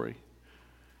the story.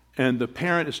 And the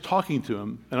parent is talking to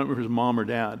him. I don't remember his mom or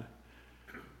dad.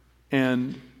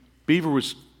 And Beaver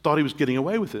thought he was getting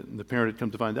away with it. And the parent had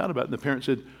come to find out about it. And the parent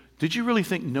said, "Did you really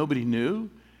think nobody knew?"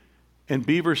 And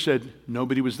Beaver said,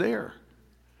 "Nobody was there."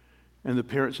 And the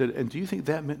parent said, "And do you think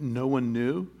that meant no one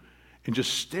knew?" And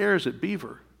just stares at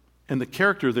Beaver. And the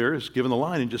character there is given the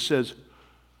line and just says,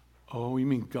 "Oh, you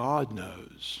mean God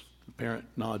knows?" The parent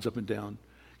nods up and down.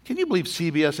 Can you believe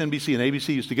CBS, NBC, and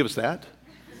ABC used to give us that?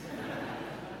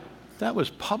 That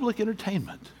was public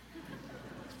entertainment.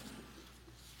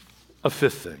 A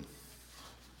fifth thing.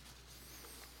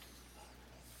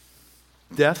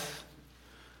 Death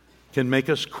can make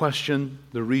us question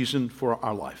the reason for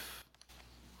our life.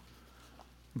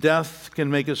 Death can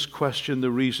make us question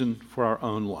the reason for our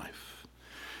own life.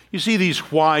 You see these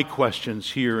why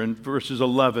questions here in verses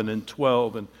 11 and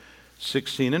 12 and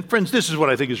 16. And friends, this is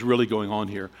what I think is really going on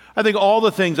here. I think all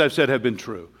the things I've said have been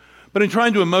true. But in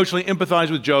trying to emotionally empathize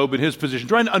with Job and his position,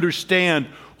 trying to understand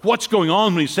what's going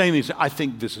on when he's saying these, I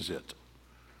think this is it.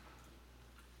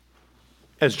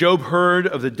 As Job heard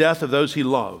of the death of those he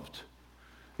loved,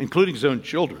 including his own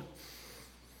children,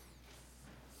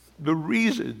 the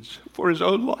reasons for his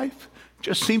own life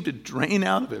just seemed to drain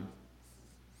out of him.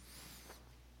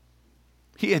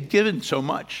 He had given so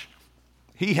much.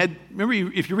 Remember,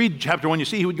 if you read chapter 1, you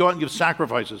see he would go out and give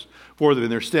sacrifices for them in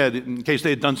their stead in case they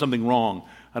had done something wrong.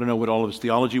 I don't know what all of his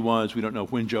theology was. We don't know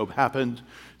when Job happened.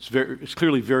 It's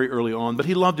clearly very early on, but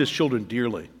he loved his children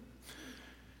dearly.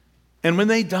 And when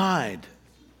they died,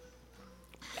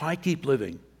 why keep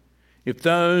living if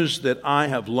those that I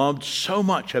have loved so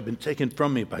much have been taken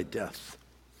from me by death?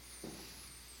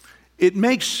 It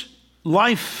makes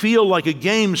life feel like a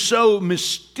game so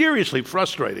mysteriously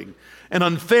frustrating and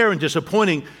unfair and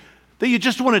disappointing that you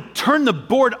just want to turn the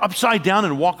board upside down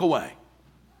and walk away.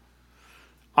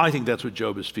 I think that's what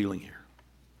Job is feeling here.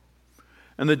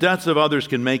 And the deaths of others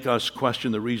can make us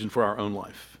question the reason for our own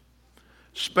life,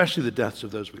 especially the deaths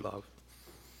of those we love.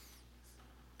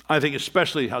 I think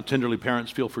especially how tenderly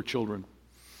parents feel for children.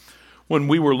 When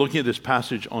we were looking at this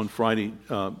passage on Friday,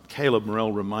 Caleb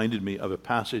Morrell reminded me of a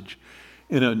passage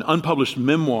in an unpublished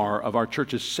memoir of our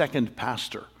church's second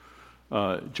pastor,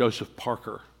 Joseph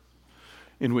Parker,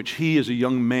 in which he, as a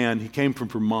young man, he came from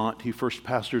Vermont. He first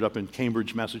pastored up in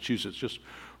Cambridge, Massachusetts, just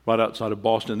right outside of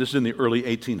Boston. This is in the early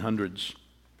 1800s.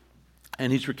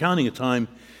 And he's recounting a time,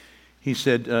 he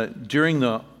said, during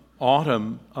the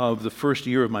autumn of the first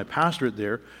year of my pastorate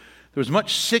there was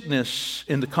much sickness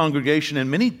in the congregation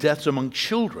and many deaths among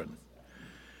children.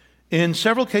 In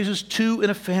several cases, 2 in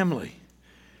a family.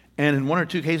 And in 1 or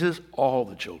 2 cases, all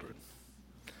the children.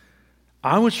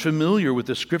 I was familiar with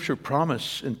the scripture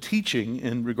promise and teaching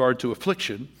in regard to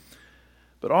affliction,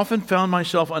 but often found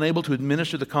myself unable to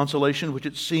administer the consolation which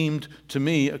it seemed to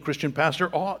me a Christian pastor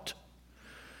ought.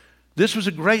 This was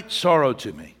a great sorrow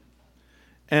to me.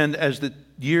 And as the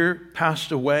year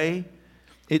passed away,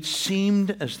 it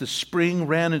seemed as the spring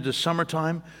ran into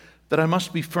summertime that I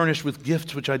must be furnished with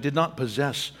gifts which I did not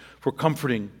possess for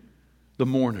comforting the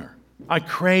mourner. I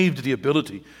craved the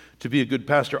ability to be a good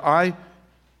pastor. I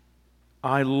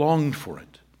longed for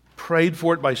it, prayed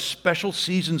for it by special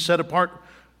seasons set apart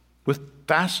with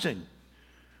fasting.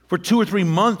 For 2 or 3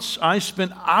 months, I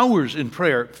spent hours in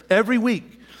prayer every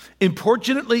week,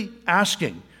 importunately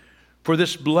asking for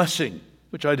this blessing,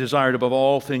 which I desired above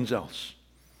all things else.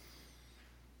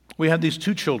 We had these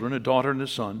 2 children, a daughter and a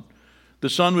son. The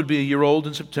son would be a year old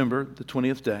in September, the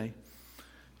 20th day.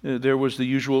 There was the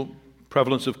usual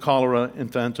prevalence of cholera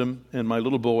infantum, and my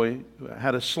little boy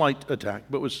had a slight attack,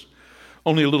 but was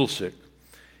only a little sick.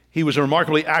 He was a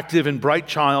remarkably active and bright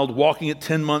child, walking at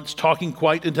 10 months, talking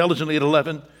quite intelligently at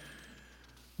 11.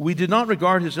 We did not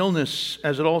regard his illness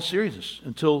as at all serious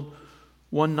until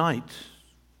one night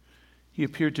he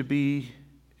appeared to be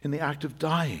in the act of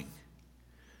dying.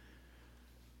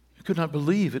 I could not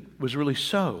believe it was really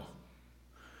so.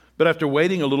 But after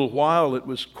waiting a little while, it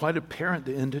was quite apparent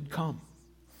the end had come.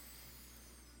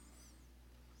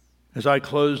 As I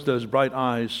closed those bright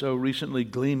eyes, so recently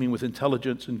gleaming with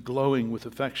intelligence and glowing with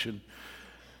affection,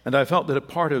 and I felt that a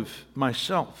part of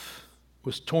myself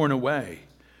was torn away,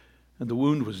 and the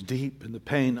wound was deep and the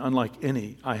pain unlike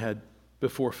any I had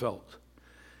before felt.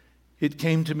 It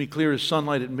came to me clear as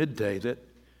sunlight at midday that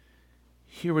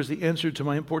here was the answer to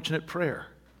my importunate prayer,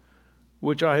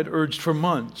 which I had urged for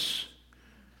months.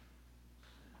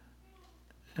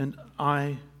 And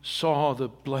I saw the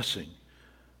blessing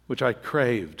which I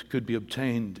craved could be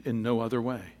obtained in no other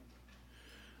way.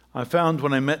 I found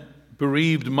when I met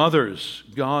bereaved mothers,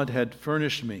 God had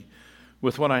furnished me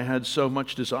with what I had so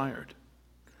much desired.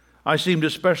 I seemed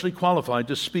especially qualified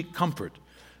to speak comfort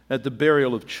at the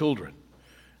burial of children,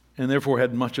 and therefore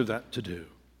had much of that to do.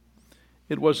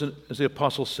 It wasn't, as the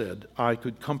apostle said, I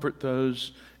could comfort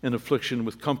those in affliction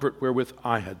with comfort wherewith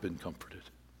I had been comforted.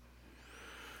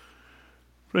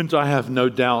 Friends, I have no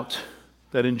doubt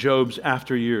that in Job's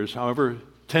after years, however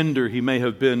tender he may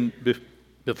have been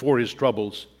before his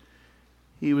troubles,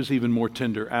 he was even more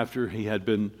tender after he had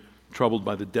been troubled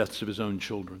by the deaths of his own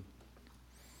children.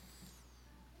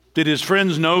 Did his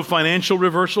friends know financial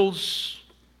reversals,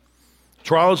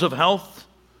 trials of health,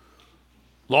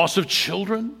 loss of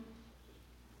children?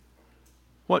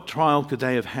 What trial could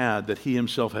they have had that he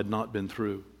himself had not been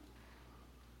through?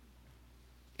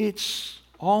 It's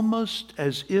almost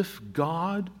as if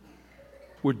God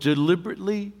were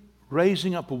deliberately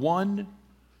raising up one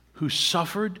who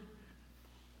suffered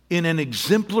in an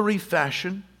exemplary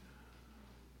fashion,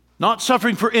 not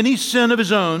suffering for any sin of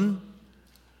his own,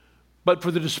 but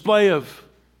for the display of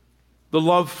the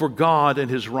love for God and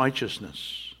his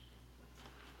righteousness.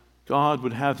 God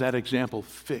would have that example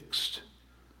fixed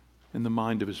in the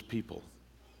mind of his people.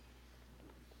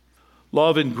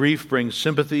 Love and grief bring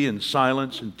sympathy and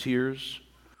silence and tears.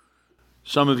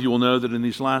 Some of you will know that in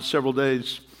these last several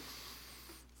days,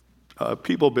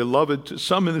 people beloved to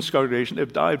some in this congregation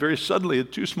have died very suddenly in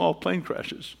two small plane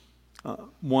crashes.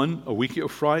 One a week ago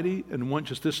Friday, and one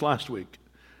just this last week.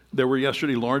 There were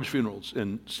yesterday large funerals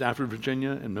in Stafford,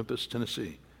 Virginia, and Memphis,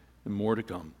 Tennessee, and more to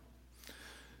come.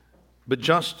 But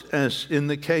just as in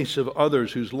the case of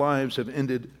others whose lives have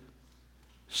ended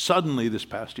suddenly this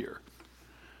past year,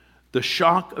 the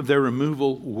shock of their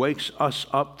removal wakes us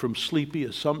up from sleepy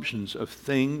assumptions of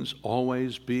things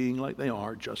always being like they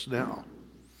are just now.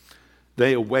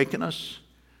 They awaken us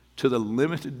to the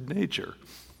limited nature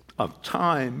of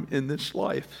time in this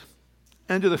life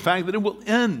and to the fact that it will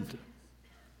end.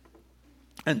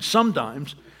 And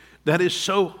sometimes that is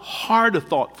so hard a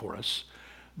thought for us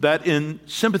that in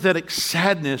sympathetic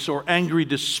sadness or angry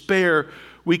despair,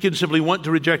 we can simply want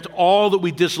to reject all that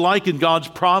we dislike in God's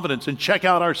providence and check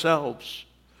out ourselves.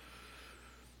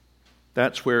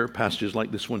 That's where passages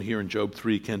like this one here in Job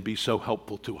 3 can be so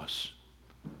helpful to us.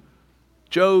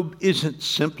 Job isn't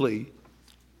simply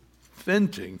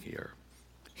venting here.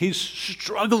 He's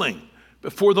struggling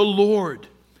before the Lord.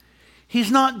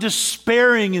 He's not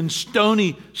despairing in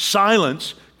stony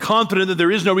silence, confident that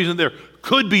there is no reason, there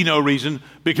could be no reason,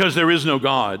 because there is no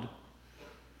God.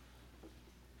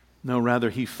 No, rather,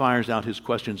 he fires out his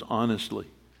questions honestly.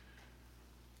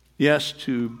 Yes,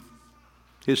 to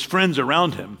his friends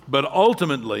around him, but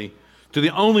ultimately to the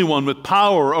only one with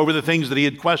power over the things that he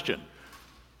had questioned.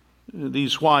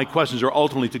 These why questions are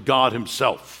ultimately to God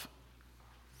himself.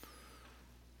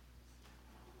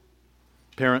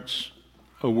 Parents,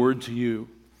 a word to you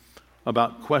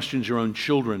about questions your own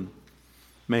children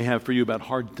may have for you about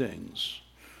hard things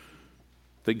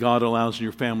that God allows in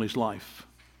your family's life.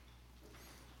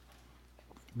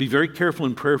 Be very careful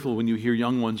and prayerful when you hear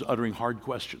young ones uttering hard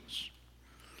questions.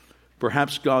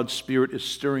 Perhaps God's Spirit is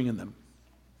stirring in them.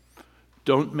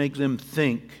 Don't make them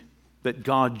think that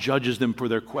God judges them for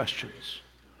their questions,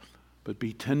 but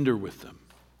be tender with them.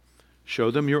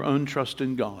 Show them your own trust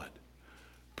in God.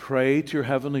 Pray to your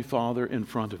Heavenly Father in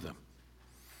front of them,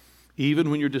 even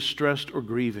when you're distressed or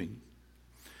grieving.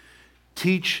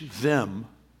 Teach them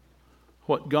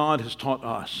what God has taught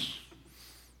us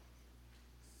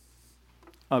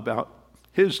about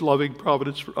his loving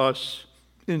providence for us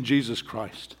in Jesus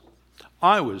Christ.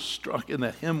 I was struck in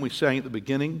that hymn we sang at the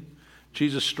beginning,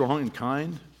 Jesus Strong and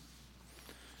Kind,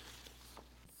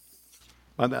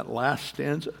 by that last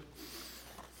stanza,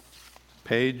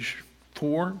 page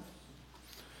 4.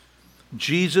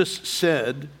 Jesus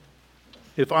said,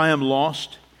 if I am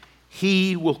lost,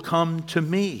 he will come to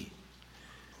me.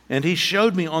 And he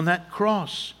showed me on that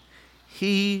cross,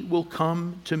 he will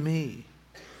come to me.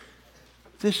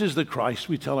 This is the Christ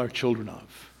we tell our children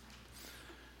of.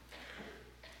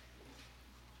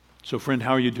 So friend,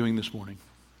 how are you doing this morning?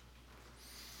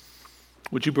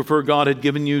 Would you prefer God had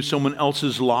given you someone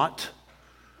else's lot,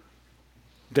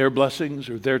 their blessings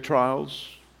or their trials?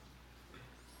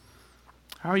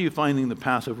 How are you finding the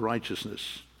path of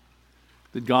righteousness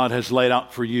that God has laid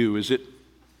out for you? Is it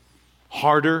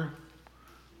harder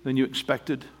than you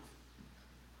expected?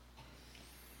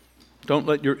 Don't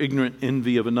let your ignorant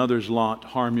envy of another's lot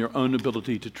harm your own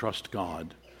ability to trust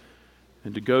God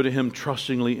and to go to him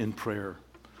trustingly in prayer.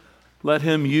 Let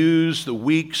him use the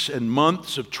weeks and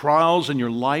months of trials in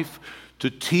your life to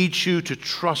teach you to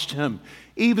trust Him,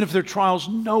 even if they're trials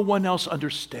no one else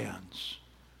understands.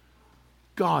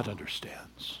 God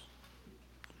understands.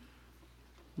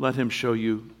 Let Him show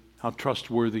you how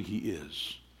trustworthy He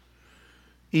is.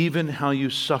 Even how you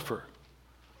suffer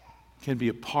can be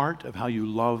a part of how you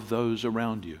love those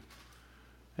around you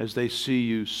as they see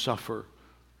you suffer,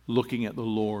 looking at the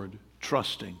Lord,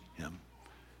 trusting Him,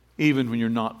 even when you're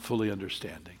not fully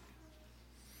understanding.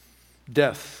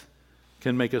 Death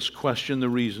can make us question the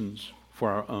reasons for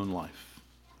our own life.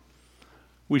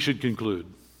 We should conclude.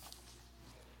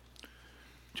 Do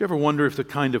you ever wonder if the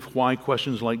kind of why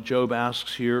questions like Job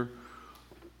asks here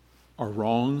are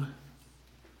wrong?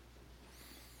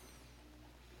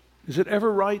 Is it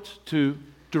ever right to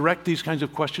direct these kinds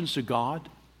of questions to God?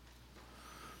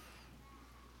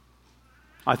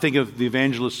 I think of the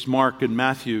evangelists Mark and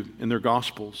Matthew in their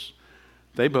Gospels.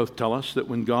 They both tell us that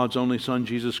when God's only Son,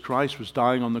 Jesus Christ, was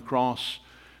dying on the cross,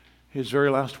 His very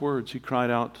last words, He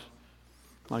cried out,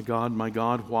 my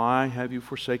God, why have you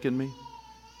forsaken me?"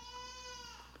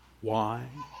 Why?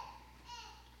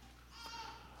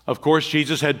 Of course,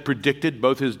 Jesus had predicted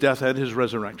both His death and His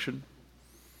resurrection,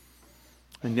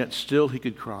 and yet still He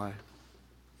could cry.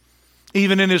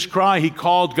 Even in His cry, He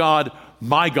called God,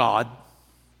 "My God."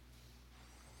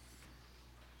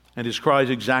 And His cry is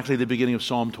exactly the beginning of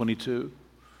Psalm 22,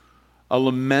 a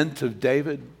lament of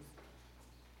David,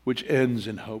 which ends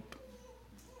in hope.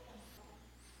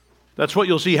 That's what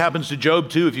you'll see happens to Job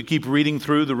too if you keep reading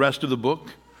through the rest of the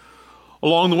book.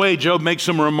 Along the way, Job makes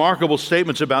some remarkable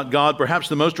statements about God. Perhaps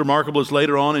the most remarkable is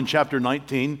later on in chapter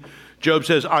 19. Job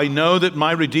says, "I know that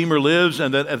my Redeemer lives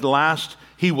and that at last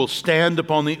He will stand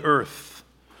upon the earth."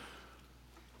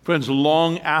 Friends,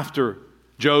 long after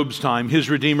Job's time, his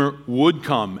Redeemer would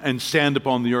come and stand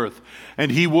upon the earth,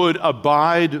 and He would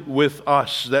abide with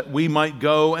us, that we might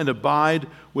go and abide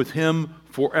with Him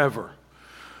forever.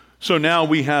 So now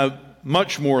we have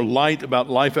much more light about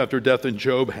life after death than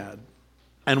Job had,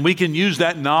 and we can use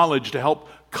that knowledge to help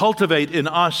cultivate in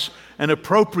us an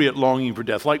appropriate longing for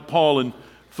death, like Paul in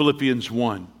Philippians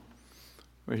 1,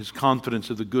 where his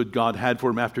confidence of the good God had for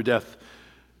him after death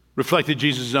reflected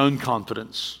Jesus' own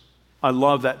confidence. I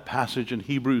love that passage in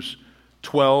Hebrews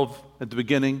 12 at the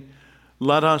beginning.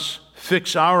 "Let us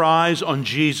fix our eyes on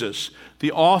Jesus,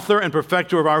 the author and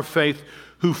perfecter of our faith,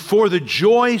 who for the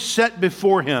joy set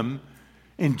before Him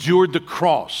endured the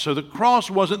cross." So the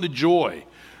cross wasn't the joy.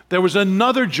 There was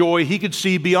another joy He could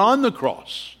see beyond the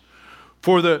cross.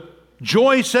 "For the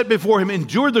joy set before Him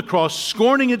endured the cross,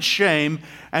 scorning its shame,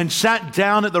 and sat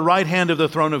down at the right hand of the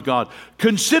throne of God.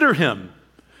 Consider Him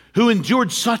who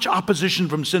endured such opposition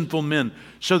from sinful men,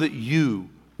 so that you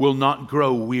will not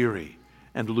grow weary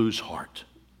and lose heart."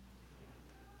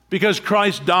 Because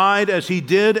Christ died as He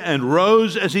did and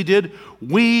rose as He did,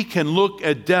 we can look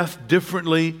at death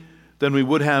differently than we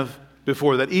would have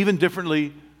before that, even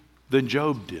differently than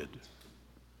Job did.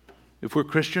 If we're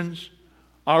Christians,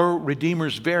 our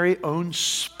Redeemer's very own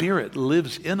Spirit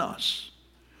lives in us.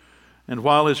 And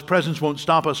while His presence won't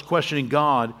stop us questioning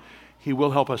God, He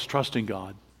will help us trust in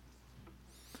God.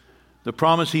 The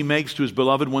promise He makes to His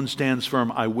beloved one stands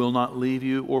firm: "I will not leave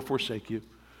you or forsake you."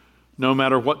 No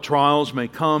matter what trials may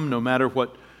come, no matter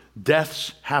what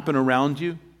deaths happen around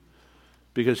you,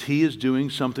 because He is doing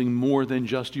something more than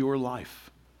just your life.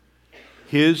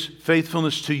 His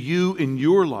faithfulness to you in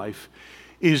your life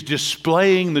is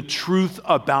displaying the truth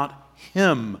about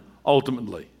Him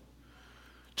ultimately.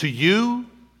 To you,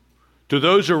 to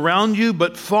those around you,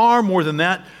 but far more than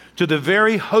that, to the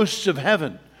very hosts of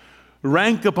heaven.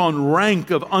 Rank upon rank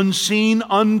of unseen,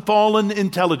 unfallen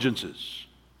intelligences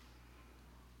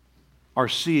are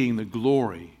seeing the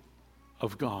glory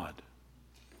of God.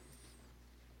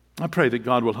 I pray that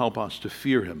God will help us to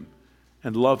fear Him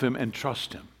and love Him and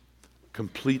trust Him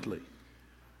completely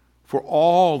for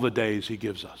all the days He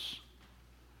gives us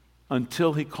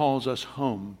until He calls us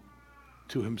home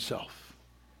to Himself.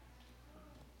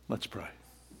 Let's pray.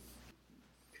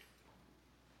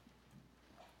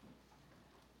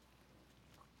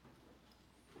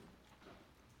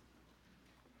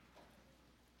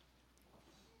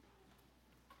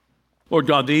 Lord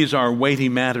God, these are weighty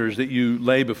matters that You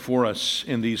lay before us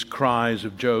in these cries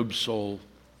of Job's soul.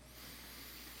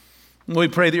 We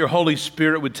pray that Your Holy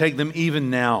Spirit would take them even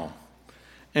now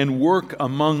and work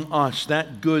among us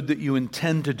that good that You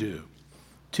intend to do,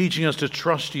 teaching us to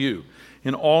trust You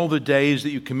in all the days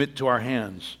that You commit to our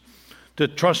hands, to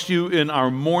trust You in our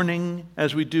mourning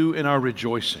as we do in our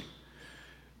rejoicing,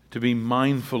 to be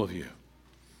mindful of You,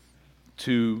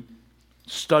 to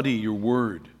study Your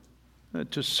word,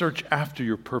 to search after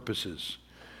Your purposes,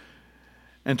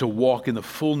 and to walk in the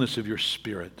fullness of Your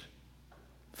Spirit.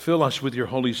 Fill us with your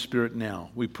Holy Spirit now,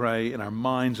 we pray, in our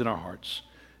minds and our hearts.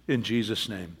 In Jesus'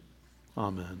 name,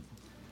 amen.